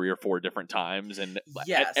like 3 or 4 different times, and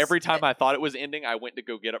Yes, every time I thought it was ending, I went to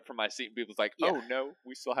go get up from my seat, and people was like, Yeah. "Oh no,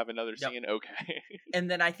 we still have another Yep. scene." Okay. And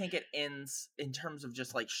then I think it ends in terms of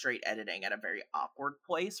just like straight editing at a very awkward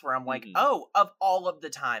place where I'm like, Mhm. oh, of all of the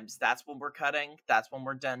times, that's when we're cutting. That's when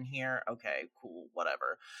we're done here. Okay, cool,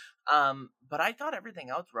 whatever. But I thought everything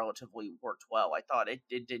else relatively worked well. I thought it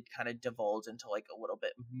did kind of divulge into like a little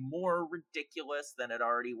bit more ridiculous than it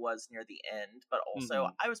already was near the end. But also,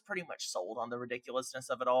 Mhm. I was pretty much sold on the ridiculousness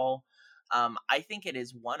of it all. I think it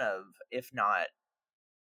is one of, if not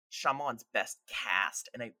Shyamalan's best cast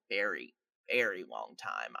in a very, very long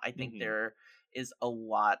time. I think Mhm. there is a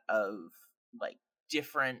lot of like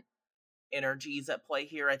different energies at play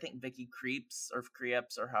here. I think Vicky Creeps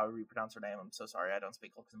or however you pronounce her name, I'm so sorry, I don't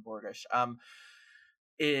speak Luxembourgish,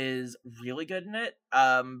 is really good in it.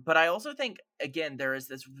 But I also think again there is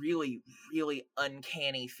this really, really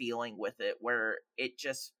uncanny feeling with it where it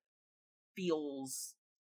just feels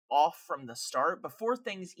off from the start before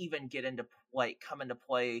things even get into come into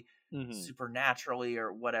play Mhm. supernaturally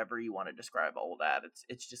or whatever you want to describe all that.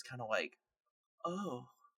 It's just kind of like, oh,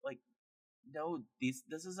 like no, this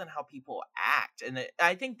isn't how people act, and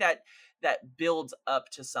I think that builds up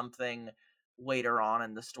to something later on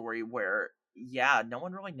in the story where yeah, no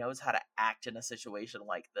one really knows how to act in a situation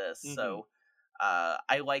like this. Mhm. So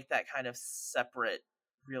I like that kind of separate,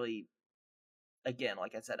 really, again,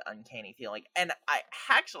 like I said, uncanny feeling. And I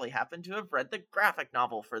actually happen to have read the graphic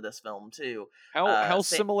novel for this film too. How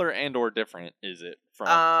Sa- similar and or different is it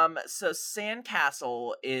from? so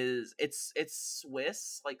Sandcastle it's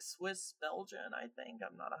Swiss, like Swiss Belgian, I think.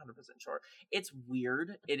 I'm not 100% sure. It's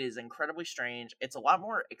weird. It is incredibly strange. It's a lot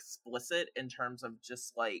more explicit in terms of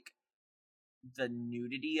just like the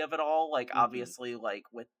nudity of it all. Like Mhm. obviously, like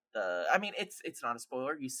with I mean, it's not a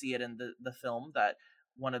spoiler. You see it in the film that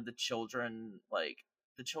one of the children, like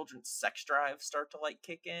the children's sex drives start to like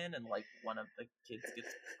kick in, and like one of the kids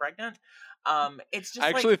gets pregnant. It's I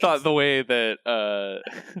just like actually thought it's the way that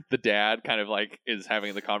the dad kind of like is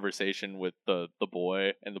having the conversation with the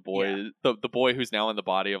boy, and yeah, the boy who's now in the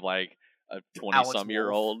body of like a 20 Alex some year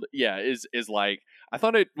Wolf. old, yeah, is like, I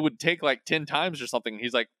thought it would take like 10 times or something.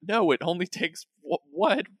 He's like, no, it only takes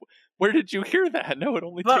what? Where did you hear that? No, it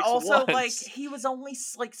only But takes also, like, once. he was only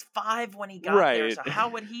like 5 when he got there, Right. so how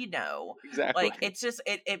would he know? Exactly. Like, it's just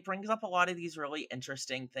it brings up a lot of these really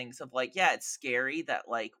interesting things of like, yeah, it's scary that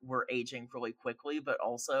like we're aging really quickly, but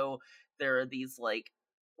also there are these like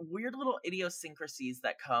weird little idiosyncrasies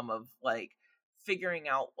that come of like figuring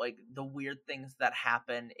out like the weird things that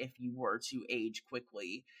happen if you were to age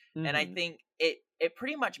quickly. And I Mhm. think it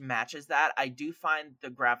pretty much matches that. I do find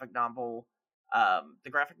the graphic novel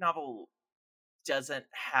doesn't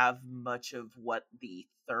have much of what the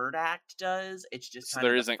third act does. It's just So kind of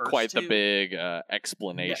there the isn't first quite the two. big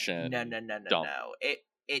No, no, explanation no, no, no, dump. no.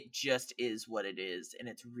 It just is what it is, and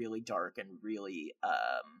it's really dark and really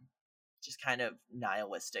just kind of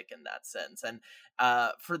nihilistic in that sense. And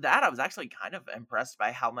for that, I was actually kind of impressed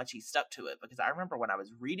by how much he stuck to it, because I remember when I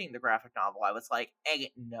was reading the graphic novel, I was like,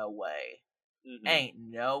 ain't no way. Mhm. Ain't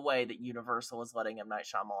no way that Universal is letting M. Night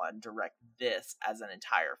Shyamalan direct this as an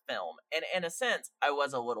entire film. And in a sense, I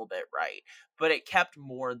was a little bit right, but it kept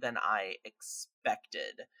more than I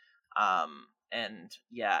expected. And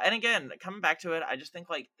yeah, and again, coming back to it, I just think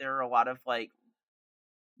like there are a lot of like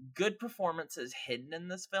good performances hidden in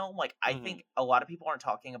this film. Like I Mhm. think a lot of people aren't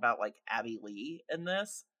talking about like Abby Lee in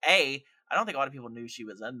this. I don't think a lot of people knew she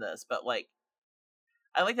was in this, but like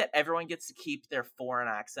I like that everyone gets to keep their foreign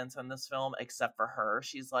accents in this film except for her.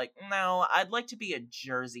 She's like, "No, I'd like to be a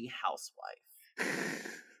Jersey housewife."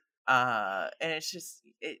 And it's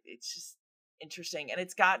just interesting, and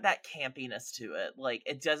it's got that campiness to it. Like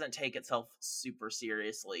it doesn't take itself super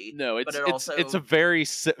seriously, No, but it it's a also very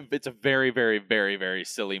it's a very very very very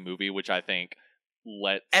silly movie, which I think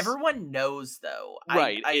lets everyone knows though.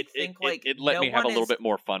 right. I think like It let me have a little bit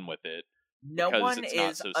more fun with it no because one it's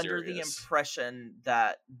not is so under the serious. impression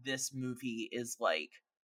that this movie is like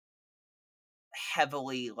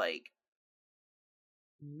heavily like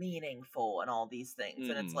meaningful and all these things,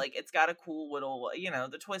 and it's Mhm. like it's got a cool little,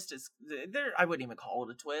 the twist is there. I wouldn't even call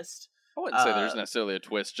it a twist. I wouldn't say uh there's necessarily a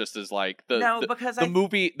twist, just as like no, because the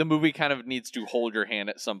movie kind of needs to hold your hand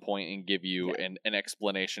at some point and give you yeah, an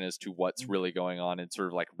explanation as to what's mhm, really going on and sort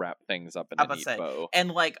of like wrap things up in I a about to neat say, bow.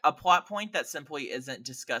 and like a plot point that simply isn't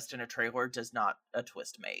discussed in a trailer does not a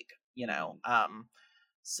twist make, Mhm.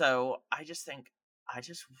 so I just think I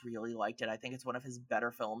just really liked it. I think it's one of his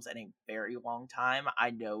better films in a very long time.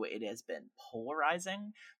 I know it has been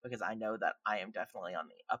polarizing because I know that I am definitely on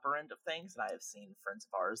the upper end of things, and I have seen friends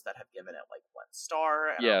of ours that have given it like 1 star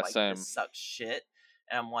and are like, same. this sucks shit.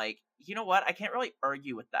 And I'm like, you know what? I can't really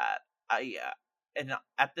argue with that. And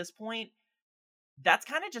at this point, that's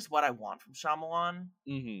kind of just what I want from Shyamalan.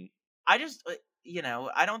 Mm-hmm. I just,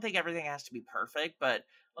 I don't think everything has to be perfect, but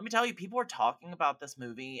let me tell you, people are talking about this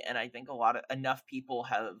movie, and I think enough people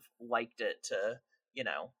have liked it to,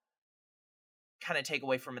 kind of take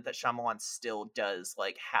away from it that Shyamalan still does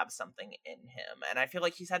like have something in him. And I feel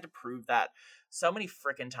like he's had to prove that so many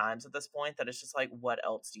freaking times at this point that it's just like, what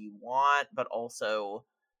else do you want? But also,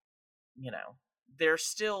 there's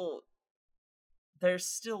still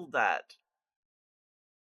that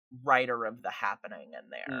writer of the happening in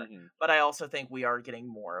there. Mm-hmm. But I also think we are getting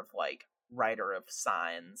more of like writer of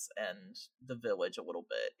Signs and The Village a little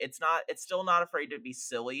bit. It's still not afraid to be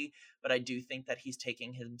silly, but I do think that he's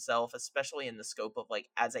taking himself, especially in the scope of like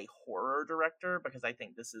as a horror director, because I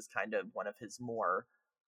think this is kind of one of his more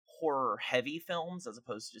horror heavy films as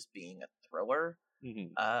opposed to just being a thriller.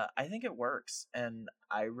 Mm-hmm. I think it works, and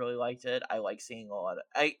I really liked it. I like seeing a lot of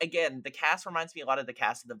again, the cast reminds me a lot of the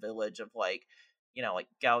cast of The Village, of like, like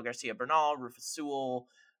Gal Garcia Bernal, Rufus Sewell,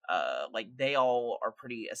 like they all are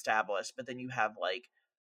pretty established, but then you have like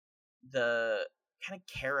the kind of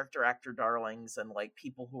character actor darlings and like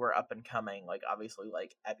people who are up and coming, like obviously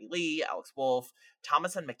like Abby Lee, Alex Wolff,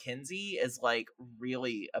 Thomasin McKenzie is like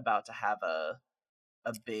really about to have a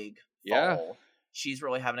big fall. Yeah. She's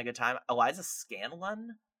really having a good time. Eliza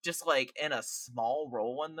Scanlon, just like in a small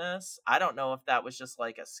role in this. I don't know if that was just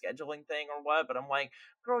like a scheduling thing or what, but I'm like,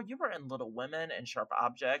 girl, you were in Little Women and Sharp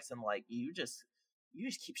Objects, and like you just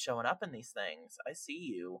keep showing up in these things. I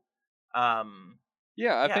see you. I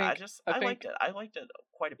liked it. I liked it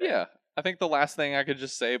quite a bit. Yeah. I think the last thing I could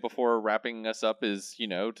just say before wrapping us up is,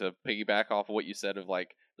 to piggyback off of what you said of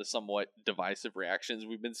like the somewhat divisive reactions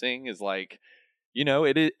we've been seeing is like,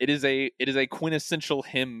 it is a quintessential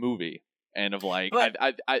him movie, and of like,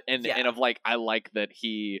 and of like, I like that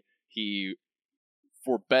he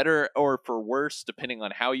for better or for worse, depending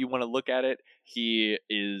on how you want to look at it, he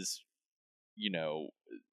is,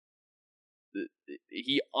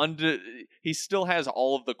 he still has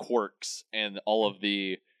all of the quirks and all of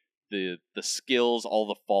the skills, all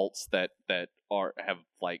the faults that have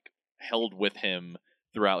like held with him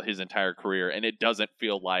throughout his entire career, and it doesn't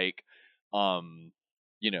feel like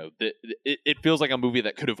it feels like a movie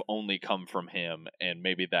that could have only come from him, and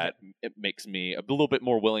maybe that it makes me a little bit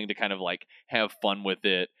more willing to kind of like have fun with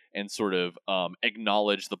it and sort of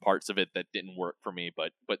acknowledge the parts of it that didn't work for me,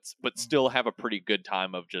 but still have a pretty good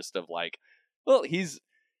time of just of like, well,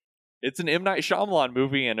 it's an M. Night Shyamalan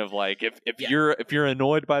movie, and of like, if you're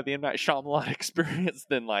annoyed by the M. Night Shyamalan experience,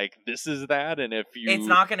 then like this is that, and if you, it's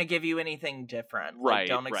not going to give you anything different. Right? Like,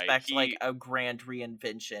 don't expect like a grand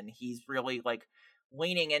reinvention. He's really like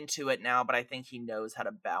leaning into it now, but I think he knows how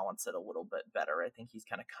to balance it a little bit better. I think he's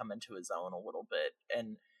kind of come into his own a little bit,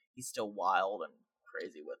 and he's still wild and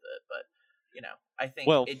crazy with it. But I think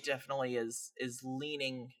it definitely is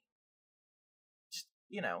leaning,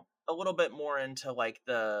 a little bit more into like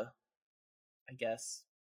the, I guess,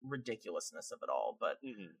 ridiculousness of it all. But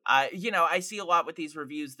I see a lot with these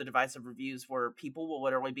reviews, the divisive reviews, where people will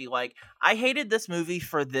literally be like, I hated this movie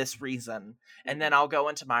for this reason, and then I'll go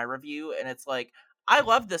into my review and it's like, I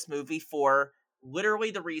love this movie for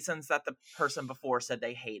literally the reasons that the person before said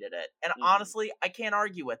they hated it. And honestly, I can't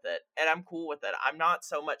argue with it, and I'm cool with it. I'm not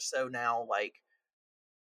so much so now like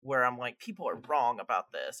where I'm like, people are wrong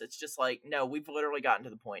about this. It's just like, no, we've literally gotten to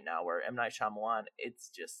the point now where M. Night Shyamalan, it's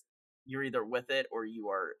just, you're either with it or you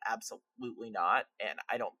are absolutely not. And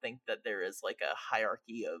I don't think that there is like a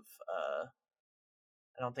hierarchy of,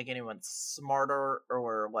 I don't think anyone's smarter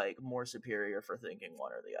or like more superior for thinking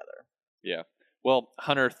one or the other. Yeah. Well,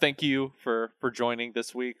 Hunter, thank you for joining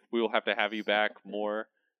this week. We will have to have you back more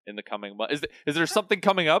in the coming months. Is there something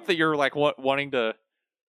coming up that you're like wanting to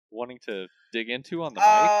dig into on the mic?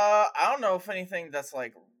 I don't know if anything that's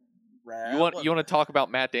like You want to talk about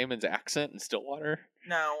Matt Damon's accent in Stillwater?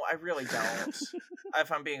 No, I really don't.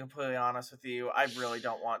 If I'm being completely honest with you, I really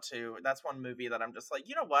don't want to. That's one movie that I'm just like,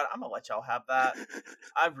 you know what? I'm gonna let y'all have that.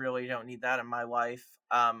 I really don't need that in my life.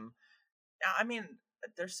 I mean,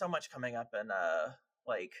 there's so much coming up in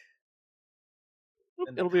like.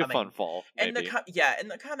 It'll be a fun fall. Maybe. In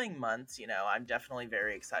the coming months, I'm definitely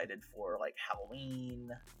very excited for like Halloween.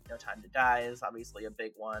 No Time to Die is obviously a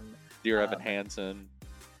big one. Dear Evan Hansen.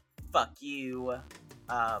 Fuck you.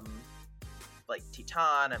 Like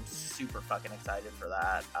Titan, I'm super fucking excited for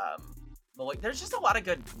that. But like, there's just a lot of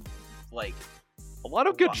good like A lot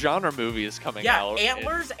of good genre movies coming out.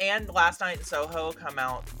 Antlers and Last Night in Soho come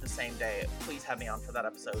out the same day. Please have me on for that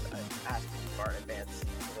episode. I asked far in advance.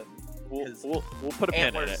 We'll put a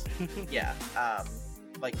pin in it. Yeah.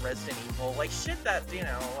 Like Resident Evil, like shit that, you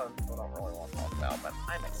know, people don't really want to talk about, but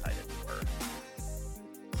I'm excited for.